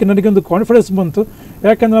ಕೊಡಲಿಕ್ಕೆ ನನಗೆ ಒಂದು ಕಾನ್ಫಿಡೆನ್ಸ್ ಬಂತು,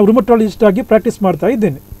 ಯಾಕೆಂದರೆ ನಾನು ರುಮಟಾಲಜಿಸ್ಟ್ ಆಗಿ ಪ್ರಾಕ್ಟೀಸ್ ಮಾಡ್ತಾ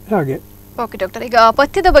ಇದ್ದೇನೆ. ಹಾಗೆ ಓಕೆ ಡಾಕ್ಟರ್, ಈಗ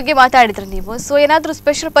ಪಥ್ಯದ ಬಗ್ಗೆ ಮಾತಾಡಿದ್ರೆ ನೀವು, ಸೊ ಏನಾದರೂ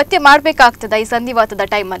ಸ್ಪೆಷಲ್ ಪಥ್ಯ ಮಾಡಬೇಕಾಗ್ತದ ಈ ಸಂಧಿವಾತದ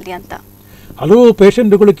ಟೈಮಲ್ಲಿ ಅಂತ? ಹಲವು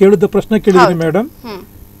ಪೇಷಂಟ್ಗಳು ಕೇಳಿದ ಪ್ರಶ್ನೆ ಕೇಳಿದ್ದೀನಿ ಮೇಡಮ್.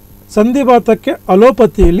 ಸಂಧಿವಾತಕ್ಕೆ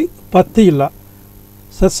ಅಲೋಪತಿಯಲ್ಲಿ ಪಥ್ಯ ಇಲ್ಲ.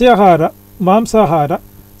 ಸಸ್ಯಾಹಾರ, ಮಾಂಸಾಹಾರ,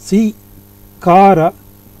 ಸಿಹಿ, ಖಾರ,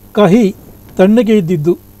 ಕಹಿ, ತಣ್ಣಗೆ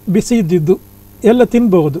ಇದ್ದಿದ್ದು, ಬಿಸಿ ಇದ್ದಿದ್ದು ಎಲ್ಲ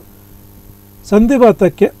ತಿನ್ಬಹುದು.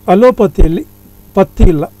 ಸಂಧಿವಾತಕ್ಕೆ ಅಲೋಪತಿಯಲ್ಲಿ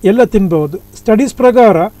ಪಥ್ಯ ಇಲ್ಲ, ಎಲ್ಲ ತಿನ್ಬಹುದು. ಸ್ಟಡೀಸ್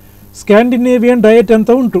ಪ್ರಕಾರ ಸ್ಕ್ಯಾಂಡಿನೇವಿಯನ್ ಡಯಟ್ ಅಂತ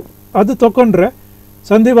ಉಂಟು, ಅದು ತಗೊಂಡ್ರೆ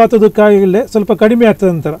ಸಂಧಿವಾತದ ಕಾಯಿಲೆ ಸ್ವಲ್ಪ ಕಡಿಮೆ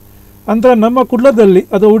ಆಗ್ತದೆ ಅಂತಾರೆ. ಅಂದರೆ ನಮ್ಮ ಕುಡ್ಲದಲ್ಲಿ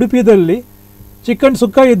ಅದು ಉಡುಪಿಯಲ್ಲಿ ಚಿಕನ್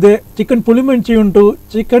ಸುಕ್ಕ ಇದೆ, ಚಿಕನ್ ಪುಳಿಮೆಂಚಿ ಉಂಟು,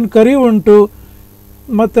 ಚಿಕನ್ ಕರಿ ಉಂಟು,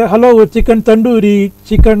 ಮತ್ತು ಹಲವು ಚಿಕನ್ ತಂಡೂರಿ,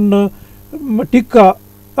 ಚಿಕನ್ ಟಿಕ್ಕಾ.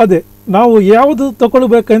 ಅದೇ ನಾವು ಯಾವುದು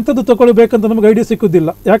ತಗೊಳ್ಬೇಕು, ಎಂಥದ್ದು ತಗೊಳ್ಬೇಕಂತ ನಮಗೆ ಐಡಿಯಾ ಸಿಕ್ಕುವುದಿಲ್ಲ.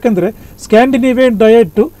 ಯಾಕೆಂದರೆ ಸ್ಕ್ಯಾಂಡಿನೇವಿಯನ್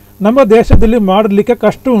ಡಯೆಟ್ಟು ನಮ್ಮ ದೇಶದಲ್ಲಿ ಮಾಡಲಿಕ್ಕೆ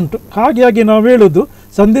ಕಷ್ಟ ಉಂಟು. ಹಾಗಾಗಿ ನಾವು ಹೇಳೋದು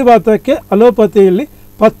ಸಂಧಿವಾತಕ್ಕೆ ಅಲೋಪತಿಯಲ್ಲಿ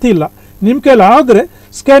ಪಥ್ಯ ಇಲ್ಲ. ನಿಮ್ಮ ಕೈಲಿ ಆದರೆ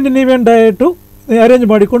ಸ್ಕ್ಯಾಂಡಿನೇವಿಯನ್ ಡಯೆಟು ಅರೇಂಜ್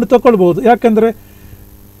ಮಾಡಿಕೊಂಡು ತಗೊಳ್ಬೋದು. ಯಾಕೆಂದರೆ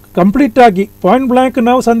ಕಂಪ್ಲೀಟಾಗಿ ಪಾಯಿಂಟ್ ಬ್ಲ್ಯಾಂಕ್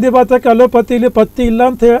ನಾವು ಸಂಧಿವಾತಕ್ಕೆ ಅಲೋಪತಿಯಲ್ಲಿ ಪಥ್ಯ ಇಲ್ಲ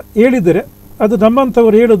ಅಂತ ಹೇಳಿದರೆ ಅದು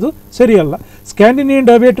ನಮ್ಮಂಥವ್ರು ಹೇಳೋದು ಸರಿಯಲ್ಲ.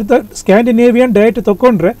 ಸ್ಕ್ಯಾಂಡಿನೇವಿಯನ್ ಡಯಟ್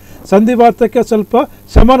ತಗೊಂಡ್ರೆ ಸಂಧಿವಾತಕ್ಕೆ ಸ್ವಲ್ಪ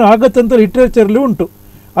ಶಮನ ಆಗುತ್ತಂತ ಲಿಟ್ರೇಚರ್ಲಿ ಉಂಟು.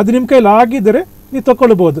 ಅದು ನಿಮ್ಮ ಕೈಲಿ ಆಗಿದ್ದರೆ ನೀವು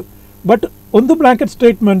ತಗೊಳ್ಬೋದು. ಬಟ್ ಒಂದು ಬ್ಲ್ಯಾಂಕೆಟ್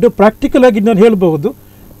ಸ್ಟೇಟ್ಮೆಂಟು ಪ್ರಾಕ್ಟಿಕಲ್ ಆಗಿ ನಾನು ಹೇಳ್ಬೋದು,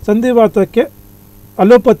 ಸಂಧಿವಾತಕ್ಕೆ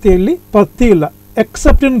ಅಲೋಪತಿಯಲ್ಲಿ ಪಥ್ಯ ಇಲ್ಲ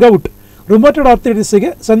ಎಕ್ಸೆಪ್ಟ್ ಇನ್ ಗೌಟ್. ರುಮಟೆಡ್ ಆರ್ಥೈಟಿಸ್ಗೆ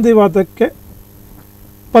ಸಂಧಿವಾತಕ್ಕೆ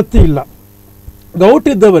ಪಥ್ಯ ಇಲ್ಲ. ಗೌಟ್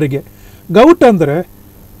ಇದ್ದವರಿಗೆ, ಗೌಟ್ ಅಂದರೆ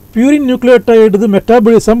ಪ್ಯೂರಿನ್ ನ್ಯೂಕ್ಲಿಯೋಟೈಡ್ದು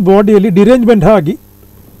ಮೆಟಾಬಲಿಸಮ್ ಬಾಡಿಯಲ್ಲಿ ಡಿರೇಂಜ್ಮೆಂಟ್ ಆಗಿ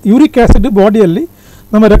ಯೂರಿಕ್ ಆ್ಯಸಿಡ್ ಬಾಡಿಯಲ್ಲಿ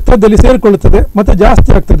ನಮ್ಮ ರಕ್ತದಲ್ಲಿ ಸೇರಿಕೊಳ್ಳುತ್ತದೆ ಮತ್ತು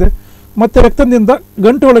ಜಾಸ್ತಿ ಆಗ್ತದೆ, ಮತ್ತು ರಕ್ತದಿಂದ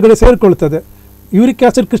ಗಂಟು ಒಳಗಡೆ ಸೇರಿಕೊಳ್ತದೆ. ಯೂರಿಕ್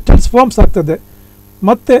ಆ್ಯಸಿಡ್ ಕ್ರಿಸ್ಟಲ್ಸ್ ಫಾರ್ಮ್ಸ್ ಆಗ್ತದೆ,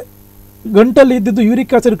 ಮತ್ತು ಗಂಟಲ್ಲಿ ಇದ್ದಿದ್ದು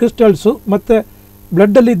ಯೂರಿಕ್ ಆ್ಯಸಿಡ್ ಕ್ರಿಸ್ಟಲ್ಸು ಮತ್ತು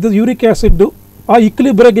ಬ್ಲಡ್ಡಲ್ಲಿ ಇದ್ದದ್ದು ಯೂರಿಕ್ ಆ್ಯಸಿಡ್ಡು ಆ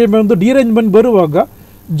ಇಕ್ಲಿಬ್ರಿಗೆ ಒಂದು ಡಿರೇಂಜ್ಮೆಂಟ್ ಬರುವಾಗ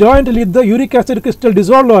ಜಾಯಿಂಟಲ್ಲಿ ಇದ್ದ ಯೂರಿಕ್ ಆ್ಯಸಿಡ್ ಕ್ರಿಸ್ಟಲ್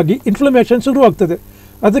ಡಿಸಾಲ್ವ್ ಆಗಿ ಇನ್ಫ್ಲಮೇಷನ್ ಶುರುವಾಗ್ತದೆ.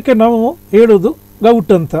 ಅದಕ್ಕೆ ನಾವು ಹೇಳೋದು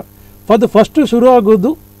ಗೌಟ್ ಅಂತ. ಅದು ಫಸ್ಟು ಶುರು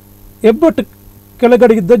ಆಗೋದು ಎಬ್ಬಟ್ಟು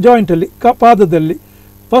ಕೆಳಗಡೆ ಇದ್ದ ಜಾಯಿಂಟಲ್ಲಿ, ಪಾದದಲ್ಲಿ.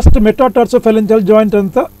 ಫಸ್ಟ್ ಮೆಟಾಟಾರ್ಸೋಫೆಲೆಂಜಲ್ ಜಾಯಿಂಟ್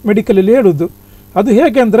ಅಂತ ಮೆಡಿಕಲಲ್ಲಿ ಹೇಳೋದು. ಅದು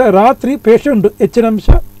ಹೇಗೆ ಅಂದರೆ ರಾತ್ರಿ ಪೇಷಂಟ್ ಹೆಚ್ಚಿನ ಅಂಶ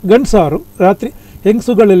ಗಂಡಸಾರು, ರಾತ್ರಿ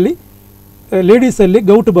ಹೆಂಗಸುಗಳಲ್ಲಿ ಲೇಡೀಸಲ್ಲಿ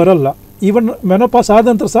ಗೌಟ್ ಬರಲ್ಲ. ಈವನ್ ಮೆನೋಪಾಸ್ ಆದ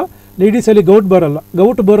ನಂತರ ಸಹ ಲೇಡೀಸಲ್ಲಿ ಗೌಟ್ ಬರಲ್ಲ.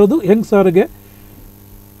 ಗೌಟ್ ಬರೋದು ಹೆಂಗಸಾರಿಗೆ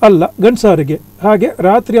ಅಲ್ಲ, ಗಂಡಸಾರಿಗೆ. ಹಾಗೆ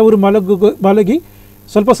ರಾತ್ರಿ ಅವರು ಮಲಗಿ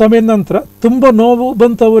ಸ್ವಲ್ಪ ಸಮಯದ ನಂತರ ತುಂಬ ನೋವು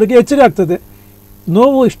ಬಂತವರಿಗೆ ಎಚ್ಚರಿ ಆಗ್ತದೆ.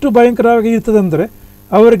 ನೋವು ಇಷ್ಟು ಭಯಂಕರವಾಗಿ ಇರ್ತದೆ ಅಂದರೆ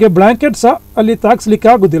ಅವರಿಗೆ ಬ್ಲ್ಯಾಂಕೆಟ್ ಸಹ ಅಲ್ಲಿ ತಾಗಿಸ್ಲಿಕ್ಕೆ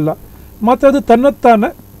ಆಗೋದಿಲ್ಲ. ಮತ್ತು ಅದು ತನ್ನತ್ತಾನೆ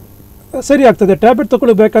ಸರಿ ಆಗ್ತದೆ. ಟ್ಯಾಬ್ಲೆಟ್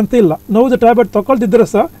ತೊಗೊಳ್ಬೇಕಂತ ಇಲ್ಲ, ನೋವುದು ಟ್ಯಾಬ್ಲೆಟ್ ತೊಗೊಳ್ದಿದ್ರೆ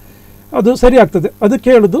ಸಹ ಅದು ಸರಿ ಆಗ್ತದೆ. ಅದಕ್ಕೆ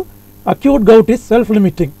ಹೇಳೋದು acute gout is self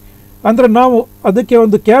limiting. ಅಂದರೆ ನಾವು ಅದಕ್ಕೆ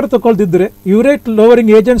ಒಂದು ಕೇರ್ ತೊಗೊಳ್ದಿದ್ರೆ, ಯೂರೇಟ್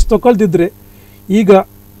ಲೋವರಿಂಗ್ ಏಜೆಂಟ್ಸ್ ತೊಗೊಳ್ದಿದ್ರೆ, ಈಗ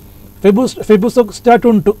ಫೆಬುಸೋಸ್ಟಾಟ್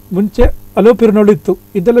ಉಂಟು, ಮುಂಚೆ ಅಲೋಪಿರಿನಾಲ್ ಇತ್ತು,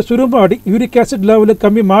 ಇದೆಲ್ಲ ಶುರು ಮಾಡಿ ಯೂರಿಕ್ ಆ್ಯಸಿಡ್ ಲೆವೆಲ್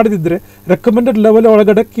ಕಮ್ಮಿ ಮಾಡದಿದ್ದರೆ, ರೆಕಮೆಂಡೆಡ್ ಲೆವೆಲ್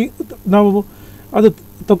ಒಳಗಡೆ ನಾವು ಅದು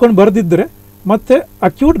ತೊಗೊಂಡು ಬರೆದಿದ್ದರೆ ಮತ್ತು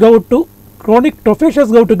ಅಕ್ಯೂಟ್ ಗೌಟು ಕ್ರಾನಿಕ್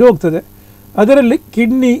ಟೊಫೇಷಿಯಸ್ ಗೌಟಿಗೆ ಹೋಗ್ತದೆ. ಅದರಲ್ಲಿ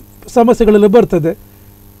ಕಿಡ್ನಿ ಸಮಸ್ಯೆಗಳೆಲ್ಲ ಬರ್ತದೆ.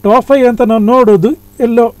 ಟಾಫೈ ಅಂತ ನಾವು ನೋಡೋದು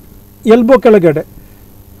ಎಲ್ಲೋ ಎಲ್ಬೋ ಕೆಳಗಡೆ.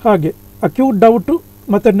 ಹಾಗೆ ಅಕ್ಯೂಟ್ ಡೌಟು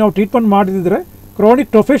ಮತ್ತು ನಾವು ಟ್ರೀಟ್ಮೆಂಟ್ ಮಾಡಿದರೆ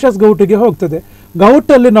ಕ್ರಾನಿಕ್ ಟೊಫೇಷಿಯಸ್ ಗೌಟಿಗೆ ಹೋಗ್ತದೆ.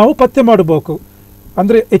 ಗೌಟಲ್ಲಿ ನಾವು ಪತ್ತೆ ಮಾಡಬೇಕು.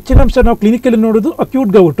 ಅಂದರೆ ಹೆಚ್ಚಿನ ಅಂಶ ನಾವು ಕ್ಲಿನಿಕಲ್ಲಿ ನೋಡೋದು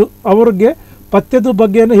ಅಕ್ಯೂಟ್ ಗೌಟು. ಅವ್ರಿಗೆ ಪಥ್ಯದ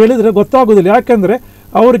ಬಗ್ಗೆ ಹೇಳಿದರೆ ಗೊತ್ತಾಗೋದಿಲ್ಲ. ಯಾಕೆಂದರೆ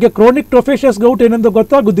ಅವರಿಗೆ ಕ್ರಾನಿಕ್ ಟೊಫೇಷಿಯಸ್ ಗೌಟ್ ಏನೆಂದು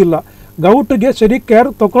ಗೊತ್ತಾಗೋದಿಲ್ಲ. ಗೌಟಿಗೆ ಸರಿ ಕೇರ್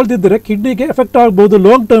ತೊಗೊಳ್ದಿದ್ದರೆ ಕಿಡ್ನಿಗೆ ಎಫೆಕ್ಟ್ ಆಗ್ಬೋದು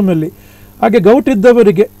ಲಾಂಗ್ ಟರ್ಮಲ್ಲಿ. ಹಾಗೆ ಗೌಟ್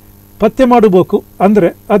ಇದ್ದವರಿಗೆ ಪಥ್ಯ ಮಾಡಬೇಕು. ಅಂದರೆ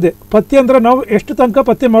ಅದೇ ಪಥ್ಯ ಅಂದರೆ ನಾವು ಎಷ್ಟು ತನಕ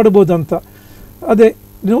ಪಥ್ಯ ಮಾಡ್ಬೋದು ಅಂತ. ಅದೇ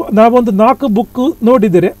ನಾವೊಂದು 4 ಬುಕ್ಕು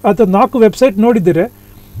ನೋಡಿದರೆ ಅಥವಾ 4 ವೆಬ್ಸೈಟ್ ನೋಡಿದರೆ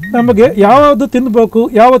ನಮಗೆ ಯಾವುದು ತಿನ್ನಬೇಕು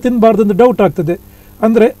ಯಾವ ತಿನ್ನಬಾರ್ದು ಅಂತ ಡೌಟ್ ಆಗ್ತದೆ.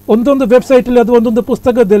 ಅಂದರೆ ಒಂದೊಂದು ವೆಬ್ಸೈಟಲ್ಲಿ ಅದು ಒಂದೊಂದು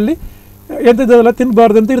ಪುಸ್ತಕದಲ್ಲಿ ಎಂಥದ್ದೆಲ್ಲ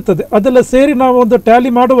ತಿನ್ನಬಾರ್ದು ಅಂತ ಇರ್ತದೆ. ಅದೆಲ್ಲ ಸೇರಿ ನಾವು ಒಂದು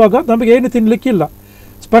ಟ್ಯಾಲಿ ಮಾಡುವಾಗ ನಮಗೆ ಏನು ತಿನ್ನಲಿಕ್ಕಿಲ್ಲ.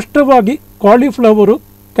 ಸ್ಪಷ್ಟವಾಗಿ ಕಾಲಿಫ್ಲವರು,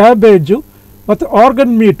 ಕ್ಯಾಬೇಜು ಮತ್ತು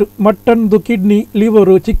organ meet, ಮಟನ್ದು kidney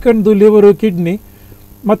liver, ಚಿಕನ್ದು liver kidney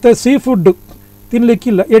ಮತ್ತು ಸೀ ಫುಡ್ಡು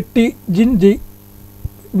ತಿನ್ನಲಿಕ್ಕಿಲ್ಲ. ಎಟ್ಟಿ, ಜಿಂಜಿ,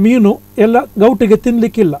 ಮೀನು ಎಲ್ಲ ಗೌಟಿಗೆ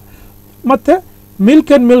ತಿನ್ನಲಿಕ್ಕಿಲ್ಲ. ಮತ್ತು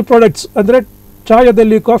ಮಿಲ್ಕ್ ಆ್ಯಂಡ್ ಮಿಲ್ಕ್ ಪ್ರಾಡಕ್ಟ್ಸ್ ಅಂದರೆ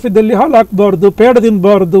ಚಾಯದಲ್ಲಿ, ಕಾಫಿದಲ್ಲಿ ಹಾಲು ಹಾಕಬಾರ್ದು, ಪೇಡ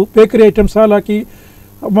ತಿನ್ನಬಾರ್ದು, ಬೇಕರಿ ಐಟಮ್ಸ್ ಹಾಲು ಹಾಕಿ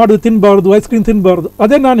ಮಾಡೋದು ತಿನ್ನಬಾರ್ದು, ಐಸ್ ಕ್ರೀಮ್ ತಿನ್ನಬಾರ್ದು.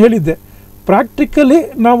 ಅದೇ ನಾನು ಹೇಳಿದ್ದೆ. ಪ್ರಾಕ್ಟಿಕಲಿ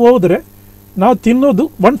ನಾವು ಹೋದರೆ ನಾವು ತಿನ್ನೋದು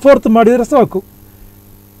 1/4 ಮಾಡಿದರೆ ಸಾಕು.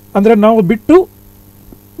 ಅಂದರೆ ನಾವು ಬಿಟ್ಟು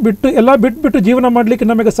ಎಲ್ಲ ಬಿಟ್ಟು ಜೀವನ ಮಾಡಲಿಕ್ಕೆ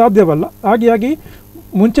ನಮಗೆ ಸಾಧ್ಯವಲ್ಲ. ಹಾಗಾಗಿ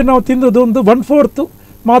ಮುಂಚೆ ನಾವು ತಿನ್ನೋದು ಒಂದು 1/4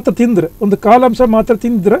 ಮಾತ್ರ ತಿಂದರೆ, ಒಂದು ಕಾಲಾಂಶ ಮಾತ್ರ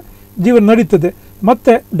ತಿಂದರೆ ಜೀವನ ನಡೀತದೆ.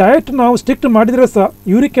 ಮತ್ತು ಡಯಟ್ ನಾವು ಸ್ಟ್ರಿಕ್ಟ್ ಮಾಡಿದರೆ ಸಹ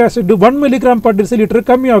ಯೂರಿಕ್ ಆ್ಯಸಿಡ್ 1 mg/dL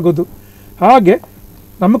ಕಮ್ಮಿ ಆಗೋದು. ಹಾಗೆ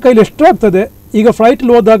ನಮ್ಮ ಕೈಲಿ ಎಷ್ಟು ಆಗ್ತದೆ. ಈಗ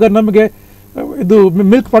ಫ್ಲೈಟಲ್ಲಿ ಹೋದಾಗ ನಮಗೆ ಇದು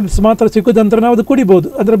ಮಿಲ್ಕ್ ಪ್ರಾಡಕ್ಟ್ಸ್ ಮಾತ್ರ ಸಿಕ್ಕುದಂದ್ರೆ ನಾವು ಅದು ಕುಡಿಬೋದು,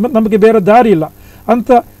 ಅಂದರೆ ನಮಗೆ ಬೇರೆ ದಾರಿ ಇಲ್ಲ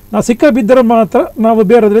ಅಂತ ನಾವು ಸಿಕ್ಕ ಬಿದ್ದರೆ ಮಾತ್ರ ನಾವು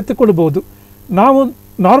ಬೇರೆದ್ರೆ ತೆಕ್ಕೊಳ್ಬೋದು. ನಾವು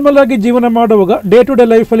ನಾರ್ಮಲ್ ಆಗಿ ಜೀವನ ಮಾಡುವಾಗ ಡೇ ಟು ಡೇ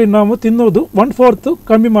ಲೈಫಲ್ಲಿ ನಾವು ತಿನ್ನೋದು 1/4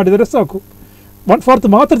 ಕಮ್ಮಿ ಮಾಡಿದರೆ ಸಾಕು,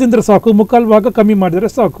 1/4 ಮಾತ್ರ ತಿಂದರೆ ಸಾಕು, ಮುಕ್ಕಾಲು ಭಾಗ ಕಮ್ಮಿ ಮಾಡಿದರೆ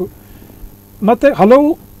ಸಾಕು. ಮತ್ತು ಹಲವು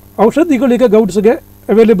ಔಷಧಿಗಳಿಗೆ ಗೌಡ್ಸ್ಗೆ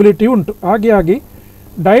ಅವೈಲೇಬಿಲಿಟಿ ಉಂಟು. ಹಾಗೆ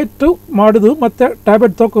ಡಯಟು ಮಾಡೋದು ಮತ್ತು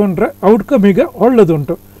ಟ್ಯಾಬ್ಲೆಟ್ ತೊಗೊಂಡ್ರೆ ಔಟ್ಕಮಿಗೆ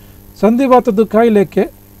ಒಳ್ಳೆದುಂಟು. ಸಂಧಿವಾತದ ಕಾಯಿಲೆಗೆ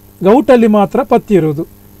ಗೌಟಲ್ಲಿ ಮಾತ್ರ ಪಥ್ಯ ಇರೋದು.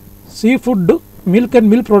 Sea food, milk and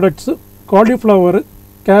milk products, cauliflower,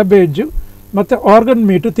 cabbage ಮತ್ತು ಆರ್ಗನ್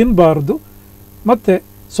ಮೀಟು ತಿನ್ನಬಾರ್ದು ಮತ್ತು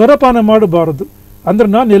ಸ್ವರಪಾನ ಮಾಡಬಾರ್ದು. ಅಂದರೆ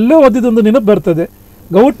ನಾನು ಎಲ್ಲೋ ಓದಿದೊಂದು ನೆನಪು ಬರ್ತದೆ,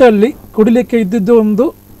 ಗೌಟಲ್ಲಿ ಕುಡಿಲಿಕ್ಕೆ ಇದ್ದಿದ್ದು ಒಂದು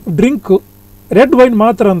ಡ್ರಿಂಕು ರೆಡ್ ವೈನ್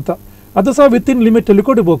ಮಾತ್ರ ಅಂತ, ಅದು ಸಹ ವಿತಿನ್ ಲಿಮಿಟಲ್ಲಿ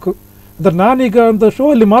ಕೊಡಬೇಕು. ಅಂದರೆ ನಾನೀಗ ಒಂದು ಶೋ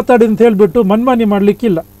ಅಲ್ಲಿ ಮಾತಾಡಿ ಅಂತ ಹೇಳಿಬಿಟ್ಟು ಮನ್ಮಾನಿ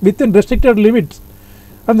ಮಾಡಲಿಕ್ಕಿಲ್ಲ, ವಿತಿನ್ ರೆಸ್ಟ್ರಿಕ್ಟೆಡ್ ಲಿಮಿಟ್ಸ್.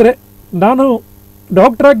 ಅಂದರೆ ನಾನು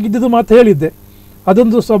ಡಾಕ್ಟ್ರಾಗಿದ್ದು ಮಾತು ಹೇಳಿದ್ದೆ,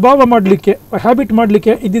 ಅದೊಂದು ಸ್ವಭಾವ ಮಾಡಲಿಕ್ಕೆ, ಹ್ಯಾಬಿಟ್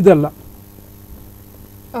ಮಾಡಲಿಕ್ಕೆ ಇದ್ದಿದ್ದಲ್ಲ.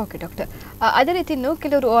 ಓಕೆ ಡಾಕ್ಟರ್, ಅದೇ ರೀತಿ ಇನ್ನು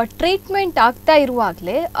ಕೆಲವರು ಟ್ರೀಟ್ಮೆಂಟ್ ಆಗ್ತಾ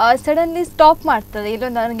ಇರುವಾಗಲೇ ಸಡನ್ಲಿ ಸ್ಟಾಪ್ ಮಾಡ್ತದೆ, ಇಲ್ಲೋ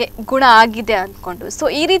ನನಗೆ ಗುಣ ಆಗಿದೆ ಅಂದ್ಕೊಂಡು. ಸೊ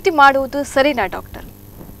ಈ ರೀತಿ ಮಾಡುವುದು ಸರಿನಾ ಡಾಕ್ಟರ್?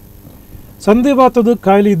 ಸಂಧಿವಾತದ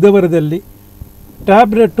ಕಾಯಿಲೆ ಇದ್ದವರದಲ್ಲಿ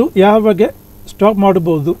ಟ್ಯಾಬ್ಲೆಟ್ಟು ಯಾವಾಗ ಸ್ಟಾಪ್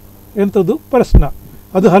ಮಾಡ್ಬೋದು ಎಂಥದ್ದು ಪ್ರಶ್ನೆ,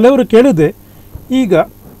 ಅದು ಹಲವರು ಕೇಳಿದೆ. ಈಗ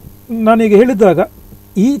ನಾನೀಗ ಹೇಳಿದಾಗ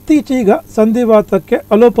ಇತ್ತೀಚೆಗೆ ಸಂಧಿವಾತಕ್ಕೆ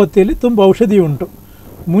ಅಲೋಪತಿಯಲ್ಲಿ ತುಂಬ ಔಷಧಿ ಉಂಟು.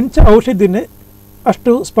 ಮುಂಚೆ ಔಷಧಿನೇ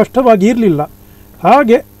ಅಷ್ಟು ಸ್ಪಷ್ಟವಾಗಿ ಇರಲಿಲ್ಲ.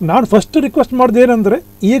 ಹಾಗೆ ನಾನು ಫಸ್ಟ್ ರಿಕ್ವೆಸ್ಟ್ ಮಾಡೋದೇನೆಂದರೆ,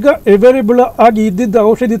 ಈಗ ಅವೈಲೇಬಲ್ ಆಗಿ ಇದ್ದಿದ್ದ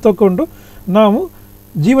ಔಷಧಿ ತಗೊಂಡು ನಾವು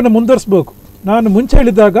ಜೀವನ ಮುಂದುವರಿಸ್ಬೇಕು. ನಾನು ಮುಂಚೆ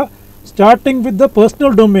ಹೇಳಿದಾಗ starting with the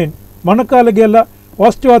personal domain, ಮೊಣಕಾಲಿಗೆಲ್ಲ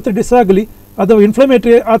osteoarthritis ಆಗಲಿ ಅಥವಾ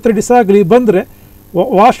ಇನ್ಫ್ಲಮೇಟರಿ ಆರ್ಥ್ರೈಟಿಸ್ ಆಗಲಿ ಬಂದರೆ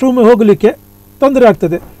ವಾಶ್ರೂಮ್ ಹೋಗಲಿಕ್ಕೆ ತೊಂದರೆ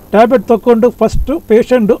ಆಗ್ತದೆ. ಟ್ಯಾಬ್ಲೆಟ್ ತಗೊಂಡು ಫಸ್ಟು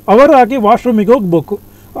ಪೇಷಂಟು ಅವರಾಗಿ ವಾಶ್ರೂಮಿಗೆ ಹೋಗ್ಬೇಕು.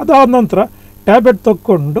 ಅದಾದ ನಂತರ ಟ್ಯಾಬ್ಲೆಟ್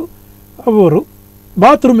ತಗೊಂಡು ಅವರು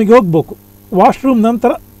ಬಾತ್ರೂಮಿಗೆ ಹೋಗ್ಬೇಕು. ವಾಶ್ರೂಮ್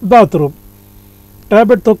ನಂತರ ಬಾತ್ರೂಮ್,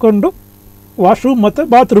 ಟ್ಯಾಬ್ಲೆಟ್ ತಗೊಂಡು ವಾಶ್ರೂಮ್ ಮತ್ತು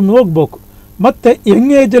ಬಾತ್ರೂಮಿಗೆ ಹೋಗ್ಬೇಕು. ಮತ್ತು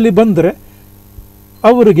ಯಂಗ್ ಏಜಲ್ಲಿ ಬಂದರೆ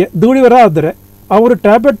ಅವರಿಗೆ ಧೂಳಿವರ ಆದರೆ ಅವರು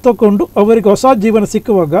ಟ್ಯಾಬ್ಲೆಟ್ ತಗೊಂಡು ಅವರಿಗೆ ಹೊಸ ಜೀವನ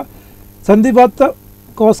ಸಿಕ್ಕುವಾಗ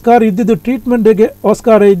ಸಂಧಿವಾತಕ್ಕೋಸ್ಕರ ಇದ್ದಿದ್ದು, ಟ್ರೀಟ್ಮೆಂಟಿಗೆ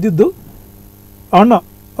ಗೋಸ್ಕರ ಇದ್ದಿದ್ದು ಹಣ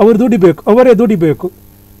ಅವರು ದುಡಿಬೇಕು, ಅವರೇ ದುಡಿಬೇಕು.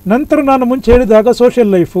 ನಂತರ ನಾನು ಮುಂಚೆ ಹೇಳಿದಾಗ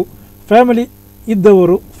ಸೋಷಿಯಲ್ ಲೈಫು, ಫ್ಯಾಮಿಲಿ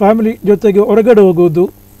ಇದ್ದವರು ಫ್ಯಾಮಿಲಿ ಜೊತೆಗೆ ಹೊರಗಡೆ ಹೋಗೋದು,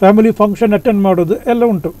 ಫ್ಯಾಮಿಲಿ ಫಂಕ್ಷನ್ ಅಟೆಂಡ್ ಮಾಡೋದು ಎಲ್ಲ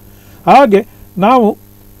ಉಂಟು. ಹಾಗೆ ನಾವು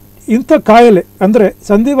ಇಂಥ ಕಾಯಿಲೆ ಅಂದರೆ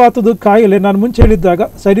ಸಂಧಿವಾತದ ಕಾಯಿಲೆ ನಾನು ಮುಂಚೆ ಹೇಳಿದ್ದಾಗ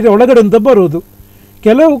ಶರೀರ ಒಳಗಡೆಯಿಂದ ಬರೋದು,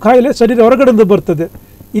 ಕೆಲವು ಕಾಯಿಲೆ ಶರೀರ ಹೊರಗಡೆಯಿಂದ ಬರ್ತದೆ.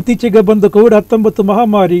 ಇತ್ತೀಚೆಗೆ ಬಂದ ಕೋವಿಡ್-19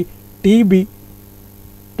 ಮಹಾಮಾರಿ, TB,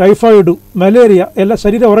 ಟೈಫಾಯ್ಡು, ಮಲೇರಿಯಾ ಎಲ್ಲ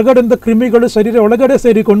ಶರೀರ ಹೊರಗಡೆಯಿಂದ ಕ್ರಿಮಿಗಳು ಶರೀರ ಒಳಗಡೆ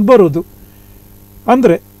ಸೇರಿಕೊಂಡು ಬರೋದು.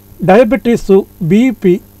 ಅಂದರೆ ಡಯಾಬಿಟೀಸು, BP,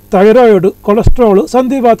 ಥೈರಾಯ್ಡು, ಕೊಲೆಸ್ಟ್ರಾಲು,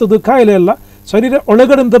 ಸಂಧಿವಾತದ ಕಾಯಿಲೆ ಎಲ್ಲ ಶರೀರ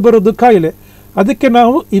ಒಳಗಡೆಯಿಂದ ಬರೋದು ಕಾಯಿಲೆ. ಅದಕ್ಕೆ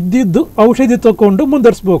ನಾವು ಇದ್ದಿದ್ದು ಔಷಧಿ ತಗೊಂಡು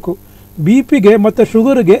ಮುಂದುವರಿಸ್ಬೇಕು. BPಗೆ ಮತ್ತು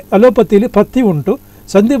ಶುಗರ್ಗೆ ಅಲೋಪತಿಯಲ್ಲಿ ಪಥ್ಯ ಉಂಟು,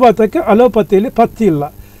 ಸಂಧಿವಾತಕ್ಕೆ ಅಲೋಪತಿಯಲ್ಲಿ ಪಥ್ಯ ಇಲ್ಲ.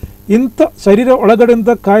 ಇಂಥ ಶರೀರ ಒಳಗಡೆಯಿಂದ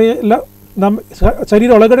ಕಾಯಿಲೆ ಶರೀರ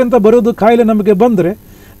ಒಳಗಡೆಯಿಂದ ಬರೋದು ಕಾಯಿಲೆ ನಮಗೆ ಬಂದರೆ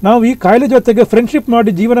ನಾವು ಈ ಕಾಯಿಲೆ ಜೊತೆಗೆ ಫ್ರೆಂಡ್ಶಿಪ್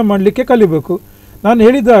ಮಾಡಿ ಜೀವನ ಮಾಡಲಿಕ್ಕೆ ಕಲಿಬೇಕು. ನಾನು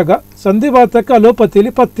ಹೇಳಿದಾಗ ಸಂಧಿವಾತಕ್ಕೆ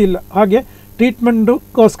ಅಲೋಪತಿಯಲ್ಲಿ ಪಥ್ಯ ಇಲ್ಲ. ಹಾಗೆ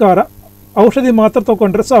ಟ್ರೀಟ್ಮೆಂಟ್ಗೋಸ್ಕರ ಔಷಧಿ ಮಾತ್ರ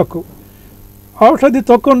ತೊಗೊಂಡ್ರೆ ಸಾಕು. ಔಷಧಿ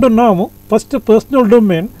ತಗೊಂಡು ನಾವು ಫಸ್ಟ್ ಪರ್ಸ್ನಲ್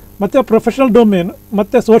ಡೊಮೇನ್ ಮತ್ತು ಪ್ರೊಫೆಷನಲ್ ಡೊಮೇನ್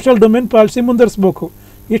ಮತ್ತು ಸೋಷಿಯಲ್ ಡೊಮೇನ್ ಪಾಲಿಸಿ ಮುಂದುವರಿಸ್ಬೇಕು.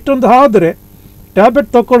 ಇಷ್ಟೊಂದು ಆದರೆ ಟ್ಯಾಬ್ಲೆಟ್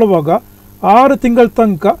ತಗೊಳ್ಳುವಾಗ 6 ತಿಂಗಳ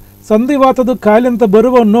ತನಕ ಸಂಧಿವಾತದ ಕಾಯಿಲೆ ಅಂತ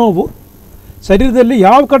ಬರುವ ನೋವು ಶರೀರದಲ್ಲಿ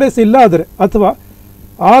ಯಾವ ಕಡೆ ಇಲ್ಲ ಆದರೆ, ಅಥವಾ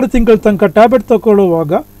 6 ತಿಂಗಳ ತನಕ ಟ್ಯಾಬ್ಲೆಟ್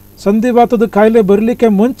ತಗೊಳ್ಳುವಾಗ ಸಂಧಿವಾತದ ಕಾಯಿಲೆ ಬರಲಿಕ್ಕೆ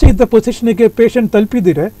ಮುಂಚೆ ಇದ್ದ ಪೊಸಿಷನಿಗೆ ಪೇಷಂಟ್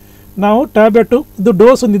ತಲುಪಿದರೆ ನಾವು ಟ್ಯಾಬ್ಲೆಟು ಇದು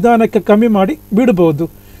ಡೋಸು ನಿಧಾನಕ್ಕೆ ಕಮ್ಮಿ ಮಾಡಿ ಬಿಡ್ಬೋದು.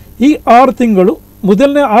 ಈ 6 ತಿಂಗಳು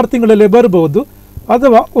ಮೊದಲನೇ 6 ತಿಂಗಳಲ್ಲೇ ಬರ್ಬೋದು,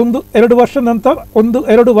 ಅಥವಾ 1-2 ವರ್ಷ ನಂತರ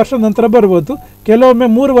 1-2 ವರ್ಷ ನಂತರ ಬರ್ಬೋದು, ಕೆಲವೊಮ್ಮೆ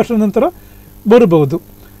 3 ವರ್ಷ ನಂತರ ಬರ್ಬೋದು.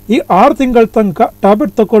 ಈ 6 ತಿಂಗಳ ತನಕ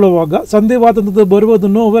ಟ್ಯಾಬ್ಲೆಟ್ ತಗೊಳ್ಳುವಾಗ ಸಂಧಿವಾತದ ಬರುವುದು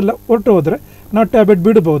ನೋವೆಲ್ಲ ಹೊರಟು ಹೋದರೆ ನಾವು ಟ್ಯಾಬ್ಲೆಟ್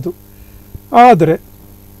ಬಿಡ್ಬೋದು. ಆದರೆ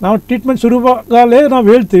ನಾವು ಟ್ರೀಟ್ಮೆಂಟ್ ಶುರುವಾಗಲೇ ನಾವು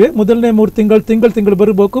ಹೇಳ್ತೀವಿ ಮೊದಲನೇ 3 ತಿಂಗಳು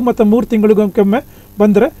ಬರಬೇಕು ಮತ್ತು 3 ತಿಂಗಳಿಗೊಮ್ಮೆ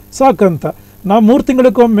ಬಂದರೆ ಸಾಕಂತ. ನಾವು 3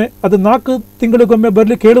 ತಿಂಗಳಿಗೊಮ್ಮೆ ಅದು 4 ತಿಂಗಳಿಗೊಮ್ಮೆ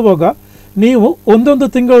ಬರಲಿಕ್ಕೆ ಹೇಳುವಾಗ ನೀವು 1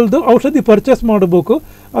 ತಿಂಗಳದ್ದು ಔಷಧಿ ಪರ್ಚೇಸ್ ಮಾಡಬೇಕು,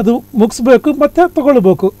 ಅದು ಮುಗಿಸ್ಬೇಕು ಮತ್ತು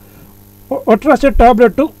ತಗೊಳ್ಬೇಕು. ಒಟ್ರಾಶೆ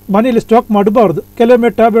ಟ್ಯಾಬ್ಲೆಟು ಮನೆಯಲ್ಲಿ ಸ್ಟಾಕ್ ಮಾಡಬಾರ್ದು,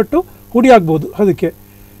 ಕೆಲವೊಮ್ಮೆ ಟ್ಯಾಬ್ಲೆಟು ಹುಡಿ ಆಗ್ಬೋದು. ಅದಕ್ಕೆ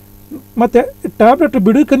ಮತ್ತು ಟ್ಯಾಬ್ಲೆಟ್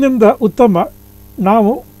ಬಿಡುಕಿನಿಂದ ಉತ್ತಮ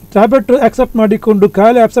ನಾವು ಟ್ಯಾಬ್ಲೆಟ್ ಆಕ್ಸೆಪ್ಟ್ ಮಾಡಿಕೊಂಡು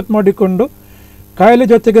ಕಾಯಿಲೆ ಆಕ್ಸೆಪ್ಟ್ ಮಾಡಿಕೊಂಡು ಕಾಯಿಲೆ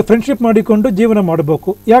ಜೊತೆಗೆ ಫ್ರೆಂಡ್ಶಿಪ್ ಮಾಡಿಕೊಂಡು ಜೀವನ ಮಾಡಬೇಕು.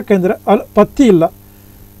 ಯಾಕೆಂದರೆ ಅಲ್ಲಿ ಪಥ್ಯ ಇಲ್ಲ,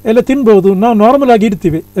 ಎಲ್ಲ ತಿನ್ಬೋದು, ನಾವು ನಾರ್ಮಲ್ ಆಗಿ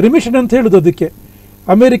ಇರ್ತೀವಿ. ರಿಮಿಷನ್ ಅಂತ ಹೇಳೋದು ಅದಕ್ಕೆ.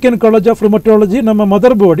 ಅಮೇರಿಕನ್ ಕಾಲೇಜ್ ಆಫ್ ರುಮಟಾಲಜಿ ನಮ್ಮ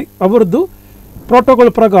ಮದರ್ ಬಾಡಿ ಅವರದ್ದು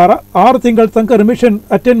ಪ್ರೋಟೋಕಾಲ್ ಪ್ರಕಾರ 6 ತಿಂಗಳ ತನಕ ರಿಮಿಷನ್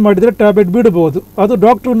ಅಟೆಂಡ್ ಮಾಡಿದರೆ ಟ್ಯಾಬ್ಲೆಟ್ ಬಿಡ್ಬೋದು. ಅದು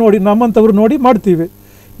ಡಾಕ್ಟ್ರು ನೋಡಿ ನಮ್ಮಂಥವ್ರು ನೋಡಿ ಮಾಡ್ತೀವಿ.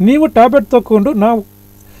 ನೀವು ಟ್ಯಾಬ್ಲೆಟ್ ತಗೊಂಡು ನಾವು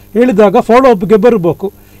ಹೇಳಿದಾಗ ಫಾಲೋ ಅಪ್ಗೆ ಬರಬೇಕು.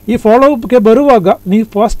 ಈ ಫಾಲೋಅಪ್ಗೆ ಬರುವಾಗ ನೀವು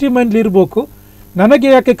ಪಾಸಿಟಿವ್ ಮೈಂಡ್ಲಿ ಇರಬೇಕು. ನನಗೆ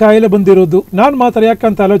ಯಾಕೆ ಕಾಯಿಲೆ ಬಂದಿರೋದು, ನಾನು ಮಾತ್ರ ಯಾಕೆ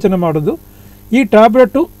ಅಂತ ಆಲೋಚನೆ ಮಾಡೋದು. ಈ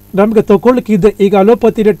ಟ್ಯಾಬ್ಲೆಟು ನಮಗೆ ತೊಗೊಳ್ಳಿಕ್ಕಿದೆ, ಈಗ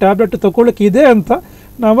ಅಲೋಪತಿಲಿ ಟ್ಯಾಬ್ಲೆಟ್ ತೊಗೊಳ್ಳಿಕ್ಕಿದೆ ಅಂತ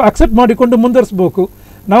ನಾವು ಅಕ್ಸೆಪ್ಟ್ ಮಾಡಿಕೊಂಡು ಮುಂದುವರಿಸ್ಬೇಕು.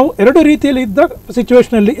 ನಾವು ಎರಡು ರೀತಿಯಲ್ಲಿದ್ದ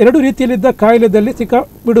ಸಿಚುವೇಷನಲ್ಲಿ, ಎರಡು ರೀತಿಯಲ್ಲಿದ್ದ ಕಾಯಿಲೆದಲ್ಲಿ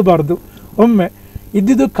ಬಿಡಬಾರ್ದು. ಒಮ್ಮೆ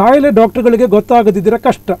ಇದ್ದಿದ್ದು ಕಾಯಿಲೆ ಡಾಕ್ಟ್ರುಗಳಿಗೆ ಗೊತ್ತಾಗದಿದ್ದರೆ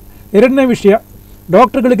ಕಷ್ಟ. ಎರಡನೇ ವಿಷಯ,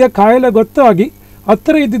 ಡಾಕ್ಟ್ರುಗಳಿಗೆ ಕಾಯಿಲೆ ಗೊತ್ತಾಗಿ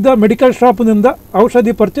ಹತ್ತಿರ ಇದ್ದಿದ್ದ ಮೆಡಿಕಲ್ ಶಾಪ್ನಿಂದ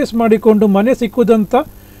ಔಷಧಿ ಪರ್ಚೇಸ್ ಮಾಡಿಕೊಂಡು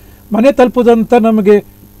ಮನೆ ತಲುಪುದಂಥ ನಮಗೆ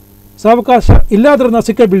ಸಾವಕಾಶ ಇಲ್ಲಾದರೂ ನಾವು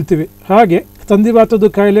ಸಿಕ್ಕ ಬೀಳ್ತೀವಿ. ಹಾಗೆ ಸಂಧಿವಾತದ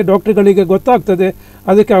ಕಾಯಿಲೆ ಡಾಕ್ಟ್ರುಗಳಿಗೆ ಗೊತ್ತಾಗ್ತದೆ,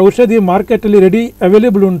 ಅದಕ್ಕೆ ಔಷಧಿ ಮಾರ್ಕೆಟಲ್ಲಿ ರೆಡಿ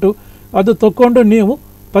ಅವೈಲೇಬಲ್ ಉಂಟು. ಅದು ತಗೊಂಡು ನೀವು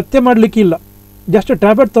ಪತ್ತೆ ಮಾಡಲಿಕ್ಕಿಲ್ಲ, ಜಸ್ಟ್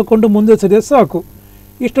ಟ್ಯಾಬ್ಲೆಟ್ ತಗೊಂಡು ಮುಂದೆ ಸರಿಯ ಸಾಕು.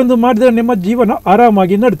 ಇಷ್ಟೊಂದು ಮಾಡಿದರೆ ನಿಮ್ಮ ಜೀವನ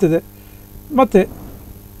ಆರಾಮಾಗಿ ನಡೀತದೆ. ಮತ್ತು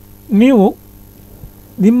ನೀವು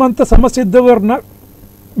ನಿಮ್ಮಂಥ ಸಮಸ್ಯೆ ಇದ್ದವ್ರನ್ನ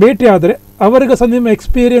ಭೇಟಿ ಆದರೆ ಅವರಿಗೆ ಸಹ ನಿಮ್ಮ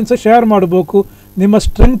ಎಕ್ಸ್ಪೀರಿಯೆನ್ಸ್ ಶೇರ್ ಮಾಡಬೇಕು, ನಿಮ್ಮ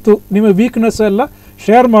ಸ್ಟ್ರೆಂಗ್ತು ನಿಮ್ಮ ವೀಕ್ನೆಸ್ ಎಲ್ಲ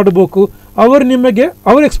ಶೇರ್ ಮಾಡಬೇಕು. ಅವರು ನಿಮಗೆ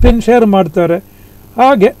ಅವ್ರ ಎಕ್ಸ್ಪೀರಿಯನ್ಸ್ ಶೇರ್ ಮಾಡ್ತಾರೆ.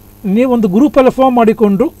 ಹಾಗೆ ನೀವೊಂದು ಗ್ರೂಪೆಲ್ಲ ಫಾರ್ಮ್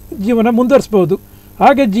ಮಾಡಿಕೊಂಡು ಜೀವನ ಮುಂದುವರಿಸ್ಬೋದು.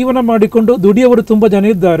 ಹಾಗೆ ಜೀವನ ಮಾಡಿಕೊಂಡು ದುಡಿಯೋರು ತುಂಬ ಜನ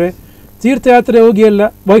ಇದ್ದಾರೆ. ತೀರ್ಥಯಾತ್ರೆ ಹೋಗಿ ಎಲ್ಲ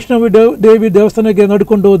ವೈಷ್ಣವಿ ದೇವಿ ದೇವಸ್ಥಾನಕ್ಕೆ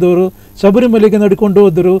ನಡ್ಕೊಂಡು ಹೋದವರು, ಶಬರಿಮಲೆಗೆ ನಡ್ಕೊಂಡು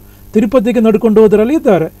ಹೋದರು, ತಿರುಪತಿಗೆ ನಡ್ಕೊಂಡು ಹೋದರಲ್ಲಿ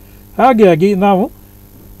ಇದ್ದಾರೆ. ಹಾಗಾಗಿ ನಾವು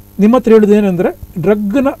ನಿಮ್ಮ ಹತ್ರ ಹೇಳೋದೇನೆಂದರೆ,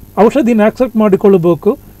 ಡ್ರಗ್ನ ಔಷಧಿನ ಆಕ್ಸೆಪ್ಟ್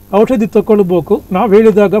ಮಾಡಿಕೊಳ್ಬೇಕು, ಔಷಧಿ ತಗೊಳ್ಬೇಕು. ನಾವು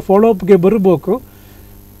ಹೇಳಿದಾಗ ಫಾಲೋಅಪ್ಗೆ ಬರಬೇಕು.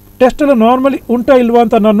 ಟೆಸ್ಟೆಲ್ಲ ನಾರ್ಮಲಿ ಉಂಟಾ ಇಲ್ವಾ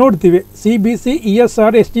ಅಂತ ನಾವು ನೋಡ್ತೀವಿ. CBC,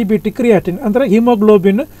 ESR, SGBT, ಕ್ರಿಯಾಟಿನ್ ಅಂದರೆ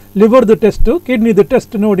ಹಿಮೋಗ್ಲೋಬಿನ್, ಲಿವರ್ದು ಟೆಸ್ಟು, ಕಿಡ್ನಿದು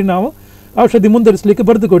ಟೆಸ್ಟ್ ನೋಡಿ ನಾವು ಔಷಧಿ ಮುಂದುವರಿಸಲಿಕ್ಕೆ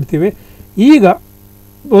ಬರೆದು ಕೊಡ್ತೀವಿ. ಈಗ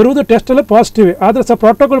ಬರುವುದು ಟೆಸ್ಟೆಲ್ಲ ಪಾಸಿಟಿವೇ, ಆದರೆ ಸಹ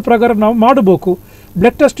ಪ್ರೋಟೋಕಾಲ್ ಪ್ರಕಾರ ನಾವು ಮಾಡಬೇಕು.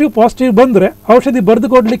 ಬ್ಲಡ್ ಟೆಸ್ಟು ಪಾಸಿಟಿವ್ ಬಂದರೆ ಔಷಧಿ ಬರೆದು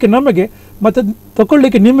ಕೊಡಲಿಕ್ಕೆ ನಮಗೆ ಮತ್ತು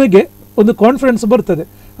ತಗೊಳ್ಳಿಕ್ಕೆ ನಿಮಗೆ ಒಂದು ಕಾನ್ಫಿಡೆನ್ಸ್ ಬರ್ತದೆ.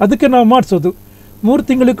 ಅದಕ್ಕೆ ನಾವು ಮಾಡಿಸೋದು. 3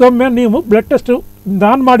 ತಿಂಗಳಿಗೊಮ್ಮೆ ನೀವು ಬ್ಲಡ್ ಟೆಸ್ಟು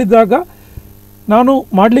ನಾನು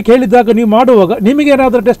ಮಾಡಲಿಕ್ಕೆ ಹೇಳಿದಾಗ ನೀವು ಮಾಡುವಾಗ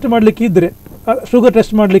ನಿಮಗೇನಾದರೂ test ಮಾಡಲಿಕ್ಕಿದ್ದರೆ, sugar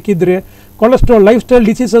test ಮಾಡಲಿಕ್ಕಿದ್ರೆ, cholesterol, life style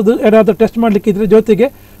disease ಅದು ಏನಾದರೂ ಟೆಸ್ಟ್ ಮಾಡಲಿಕ್ಕಿದ್ರೆ ಜೊತೆಗೆ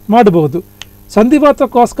ಮಾಡಬಹುದು.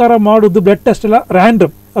 ಸಂಧಿವಾತಕ್ಕೋಸ್ಕರ ಮಾಡೋದು ಬ್ಲಡ್ ಟೆಸ್ಟ್ ಎಲ್ಲ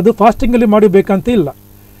ರ್ಯಾಂಡಮ್, ಅದು ಫಾಸ್ಟಿಂಗಲ್ಲಿ ಮಾಡಬೇಕಂತ ಇಲ್ಲ.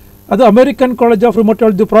 ಅದು American college of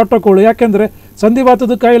rheumatology protocol. ಯಾಕೆಂದರೆ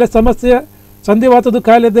ಸಂಧಿವಾತದ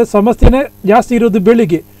ಕಾಯಿಲೆದ ಸಮಸ್ಯೆನೇ ಜಾಸ್ತಿ ಇರೋದು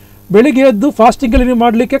ಬೆಳಿಗ್ಗೆ ಎದ್ದು ಫಾಸ್ಟಿಂಗಲ್ಲಿ ನೀವು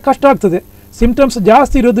ಮಾಡಲಿಕ್ಕೆ ಕಷ್ಟ ಆಗ್ತದೆ. ಸಿಂಪ್ಟಮ್ಸ್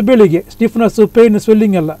ಜಾಸ್ತಿ ಇರೋದು ಬೆಳಿಗ್ಗೆ, ಸ್ಟಿಫ್ನೆಸ್ಸು, ಪೇಯ್ನ್,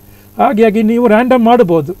 ಸ್ವೆಲ್ಲಿಂಗ್ ಎಲ್ಲ. ಹಾಗಾಗಿ ನೀವು ರ್ಯಾಂಡಮ್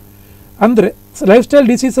ಮಾಡ್ಬೋದು. ಅಂದರೆ ಲೈಫ್ ಸ್ಟೈಲ್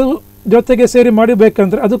ಡಿಸೀಸು ಜೊತೆಗೆ ಸೇರಿ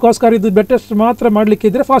ಮಾಡಬೇಕಂದ್ರೆ ಅದಕ್ಕೋಸ್ಕರ ಇದು ಬ್ಲಡ್ ಟೆಸ್ಟ್ ಮಾತ್ರ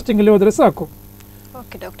ಮಾಡಲಿಕ್ಕಿದ್ರೆ ಫಾಸ್ಟಿಂಗಲ್ಲಿ ಹೋದರೆ ಸಾಕು.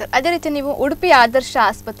 ಓಕೆ ಡಾಕ್ಟರ್, ಅದೇ ರೀತಿ ನೀವು ಉಡುಪಿ ಆದರ್ಶ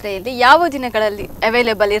ಆಸ್ಪತ್ರೆಯಲ್ಲಿ ಯಾವ ದಿನಗಳಲ್ಲಿ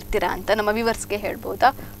ಅವೈಲೇಬಲ್ ಇರ್ತೀರಾ ಅಂತ ನಮ್ಮ ವ್ಯೂವರ್ಸ್ಗೆ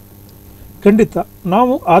ಹೇಳ್ಬೋದಾ? ಖಂಡಿತ.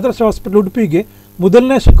 ನಾವು ಆದರ್ಶ ಹಾಸ್ಪಿಟಲ್ ಉಡುಪಿಗೆ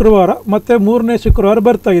ಮೊದಲನೇ ಶುಕ್ರವಾರ ಮತ್ತು 3ನೇ ಶುಕ್ರವಾರ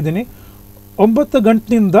ಬರ್ತಾ ಇದ್ದೀನಿ. 9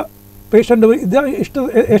 ಗಂಟೆಯಿಂದ ಪೇಷಂಟ್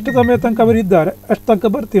ಎಷ್ಟು ಸಮಯ ತನಕ ಅವರು ಇದ್ದಾರೆ ಅಷ್ಟು ತನಕ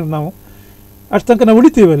ಬರ್ತೀವಿ ನಾವು. ಅಷ್ಟು ತನಕ ನಾವು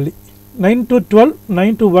ಉಳಿತೀವಿ ಅಲ್ಲಿ. 9 to 12,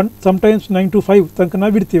 9 to 1, ಸಮಟೈಮ್ಸ್ 9 to 5 ತನಕ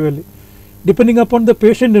ನಾವು ಇರ್ತೀವಿ ಅಲ್ಲಿ, depending upon the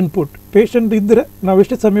patient input. Patient ಇದ್ದರೆ ನಾವು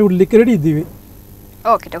ಎಷ್ಟು ಸಮಯ ಉಡಲಿಕ್ಕೆ ರೆಡಿ ಇದ್ದೀವಿ.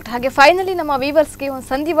 ಓಕೆ ಡಾಕ್ಟರ್, ಹಾಗೆ ಫೈನಲಿ ನಮ್ಮ ವ್ಯೂವರ್ಸ್ಗೆ ಒಂದು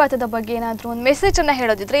ಸಂಧಿವಾತದ ಬಗ್ಗೆ ಏನಾದರೂ ಒಂದು ಮೆಸೇಜನ್ನು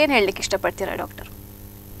ಹೇಳೋದಿದ್ರೆ ಏನು ಹೇಳಲಿಕ್ಕೆ ಇಷ್ಟಪಡ್ತೀರಾ ಡಾಕ್ಟರ್?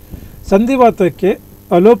 ಸಂಧಿವಾತಕ್ಕೆ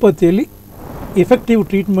ಅಲೋಪತಿಯಲ್ಲಿ ಇಫೆಕ್ಟಿವ್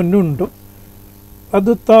ಟ್ರೀಟ್ಮೆಂಟ್ ಉಂಟು.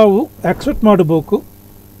 ಅದು ತಾವು ಆಕ್ಸೆಪ್ಟ್ ಮಾಡಬೇಕು,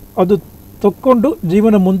 ಅದು ತಕ್ಕೊಂಡು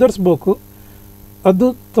ಜೀವನ ಮುಂದುವರಿಸ್ಬೇಕು. ಅದು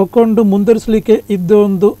ತಗೊಂಡು ಮುಂದುವರಿಸಲಿಕ್ಕೆ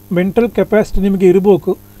ಇದ್ದೊಂದು ಮೆಂಟಲ್ ಕೆಪಾಸಿಟಿ ನಿಮಗೆ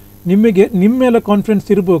ಇರಬೇಕು. ನಿಮಗೆ ನಿಮ್ಮ ಮೇಲೆ ಕಾನ್ಫಿಡೆನ್ಸ್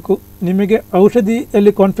ಇರಬೇಕು, ನಿಮಗೆ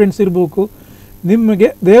ಔಷಧಿಯಲ್ಲಿ ಕಾನ್ಫಿಡೆನ್ಸ್ ಇರಬೇಕು, ನಿಮಗೆ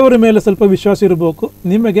ದೇವರ ಮೇಲೆ ಸ್ವಲ್ಪ ವಿಶ್ವಾಸ ಇರಬೇಕು,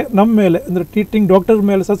 ನಿಮಗೆ ನಮ್ಮ ಮೇಲೆ ಅಂದರೆ ಟ್ರೀಟಿಂಗ್ ಡಾಕ್ಟರ್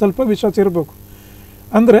ಮೇಲೆ ಸಹ ಸ್ವಲ್ಪ ವಿಶ್ವಾಸ ಇರಬೇಕು.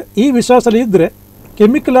 ಅಂದರೆ ಈ ವಿಶ್ವಾಸ ಇದ್ದರೆ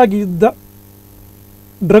ಕೆಮಿಕಲ್ ಆಗಿ ಇದ್ದ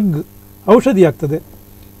ಡ್ರಗ್ ಔಷಧಿ ಆಗ್ತದೆ.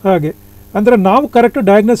 ಹಾಗೆ ಅಂದರೆ ನಾವು ಕರೆಕ್ಟ್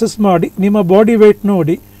ಡಯಾಗ್ನೋಸಿಸ್ ಮಾಡಿ ನಿಮ್ಮ ಬಾಡಿ ವೆಯ್ಟ್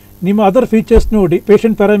ನೋಡಿ, ನಿಮ್ಮ ಅದರ್ ಫೀಚರ್ಸ್ ನೋಡಿ,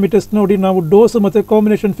 ಪೇಷಂಟ್ ಪ್ಯಾರಾಮೀಟರ್ಸ್ ನೋಡಿ ನಾವು ಡೋಸು ಮತ್ತು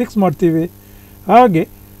ಕಾಂಬಿನೇಷನ್ ಫಿಕ್ಸ್ ಮಾಡ್ತೀವಿ. ಹಾಗೆ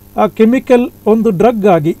ಆ ಕೆಮಿಕಲ್ ಒಂದು ಡ್ರಗ್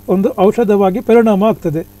ಆಗಿ ಒಂದು ಔಷಧವಾಗಿ ಪರಿಣಾಮ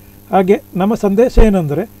ಆಗ್ತದೆ. ಹಾಗೆ ನಮ್ಮ ಸಂದೇಶ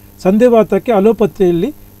ಏನೆಂದರೆ, ಸಂಧಿವಾತಕ್ಕೆ ಅಲೋಪತಿಯಲ್ಲಿ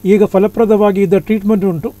ಈಗ ಫಲಪ್ರದವಾಗಿ ಇದ್ದ ಟ್ರೀಟ್ಮೆಂಟ್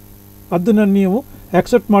ಉಂಟು, ಅದನ್ನು ನೀವು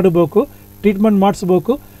ಆಕ್ಸೆಪ್ಟ್ ಮಾಡಬೇಕು, ಟ್ರೀಟ್ಮೆಂಟ್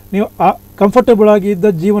ಮಾಡಿಸ್ಬೇಕು, ನೀವು ಕಂಫರ್ಟಬಲ್ ಆಗಿ ಇದ್ದ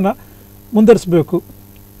ಜೀವನ ಮುಂದುವರಿಸಬೇಕು.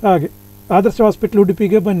 ಹಾಗೆ ಆದರ್ಶ ಹಾಸ್ಪಿಟಲ್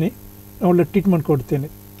ಉಡುಪಿಗೆ ಬನ್ನಿ, ಒಳ್ಳೆ ಟ್ರೀಟ್ಮೆಂಟ್ ಕೊಡ್ತೇನೆ.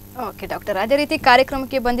 ಓಕೆ ಡಾಕ್ಟರ್, ಅದೇ ರೀತಿ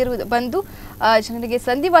ಕಾರ್ಯಕ್ರಮಕ್ಕೆ ಬಂದು ಜನರಿಗೆ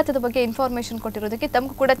ಸಂಧಿವಾತದ ಬಗ್ಗೆ ಇನ್ಫಾರ್ಮೇಷನ್ ಕೊಟ್ಟಿರೋದಕ್ಕೆ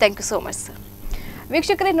ತಮಗೂ ಕೂಡ thank you so much sir.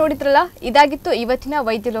 ವೀಕ್ಷಕರೇ, ನೋಡಿದ್ರಲ್ಲ, ಇದಾಗಿತ್ತು ಇವತ್ತಿನ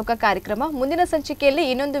ವೈದ್ಯಲೋಕ ಕಾರ್ಯಕ್ರಮ. ಮುಂದಿನ ಸಂಚಿಕೆಯಲ್ಲಿ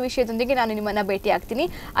ಇನ್ನೊಂದು ವಿಷಯದೊಂದಿಗೆ ನಾನು ನಿಮ್ಮನ್ನು ಭೇಟಿ ಆಗ್ತೀನಿ.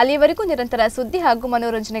 ಅಲ್ಲಿಯವರೆಗೂ ನಿರಂತರ ಸುದ್ದಿ ಹಾಗೂ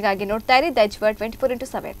ಮನೋರಂಜನೆಗಾಗಿ ನೋಡ್ತಾ ಇರಿ ದೈಜ್ವರ್ಲ್ಡ್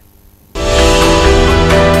 24x7.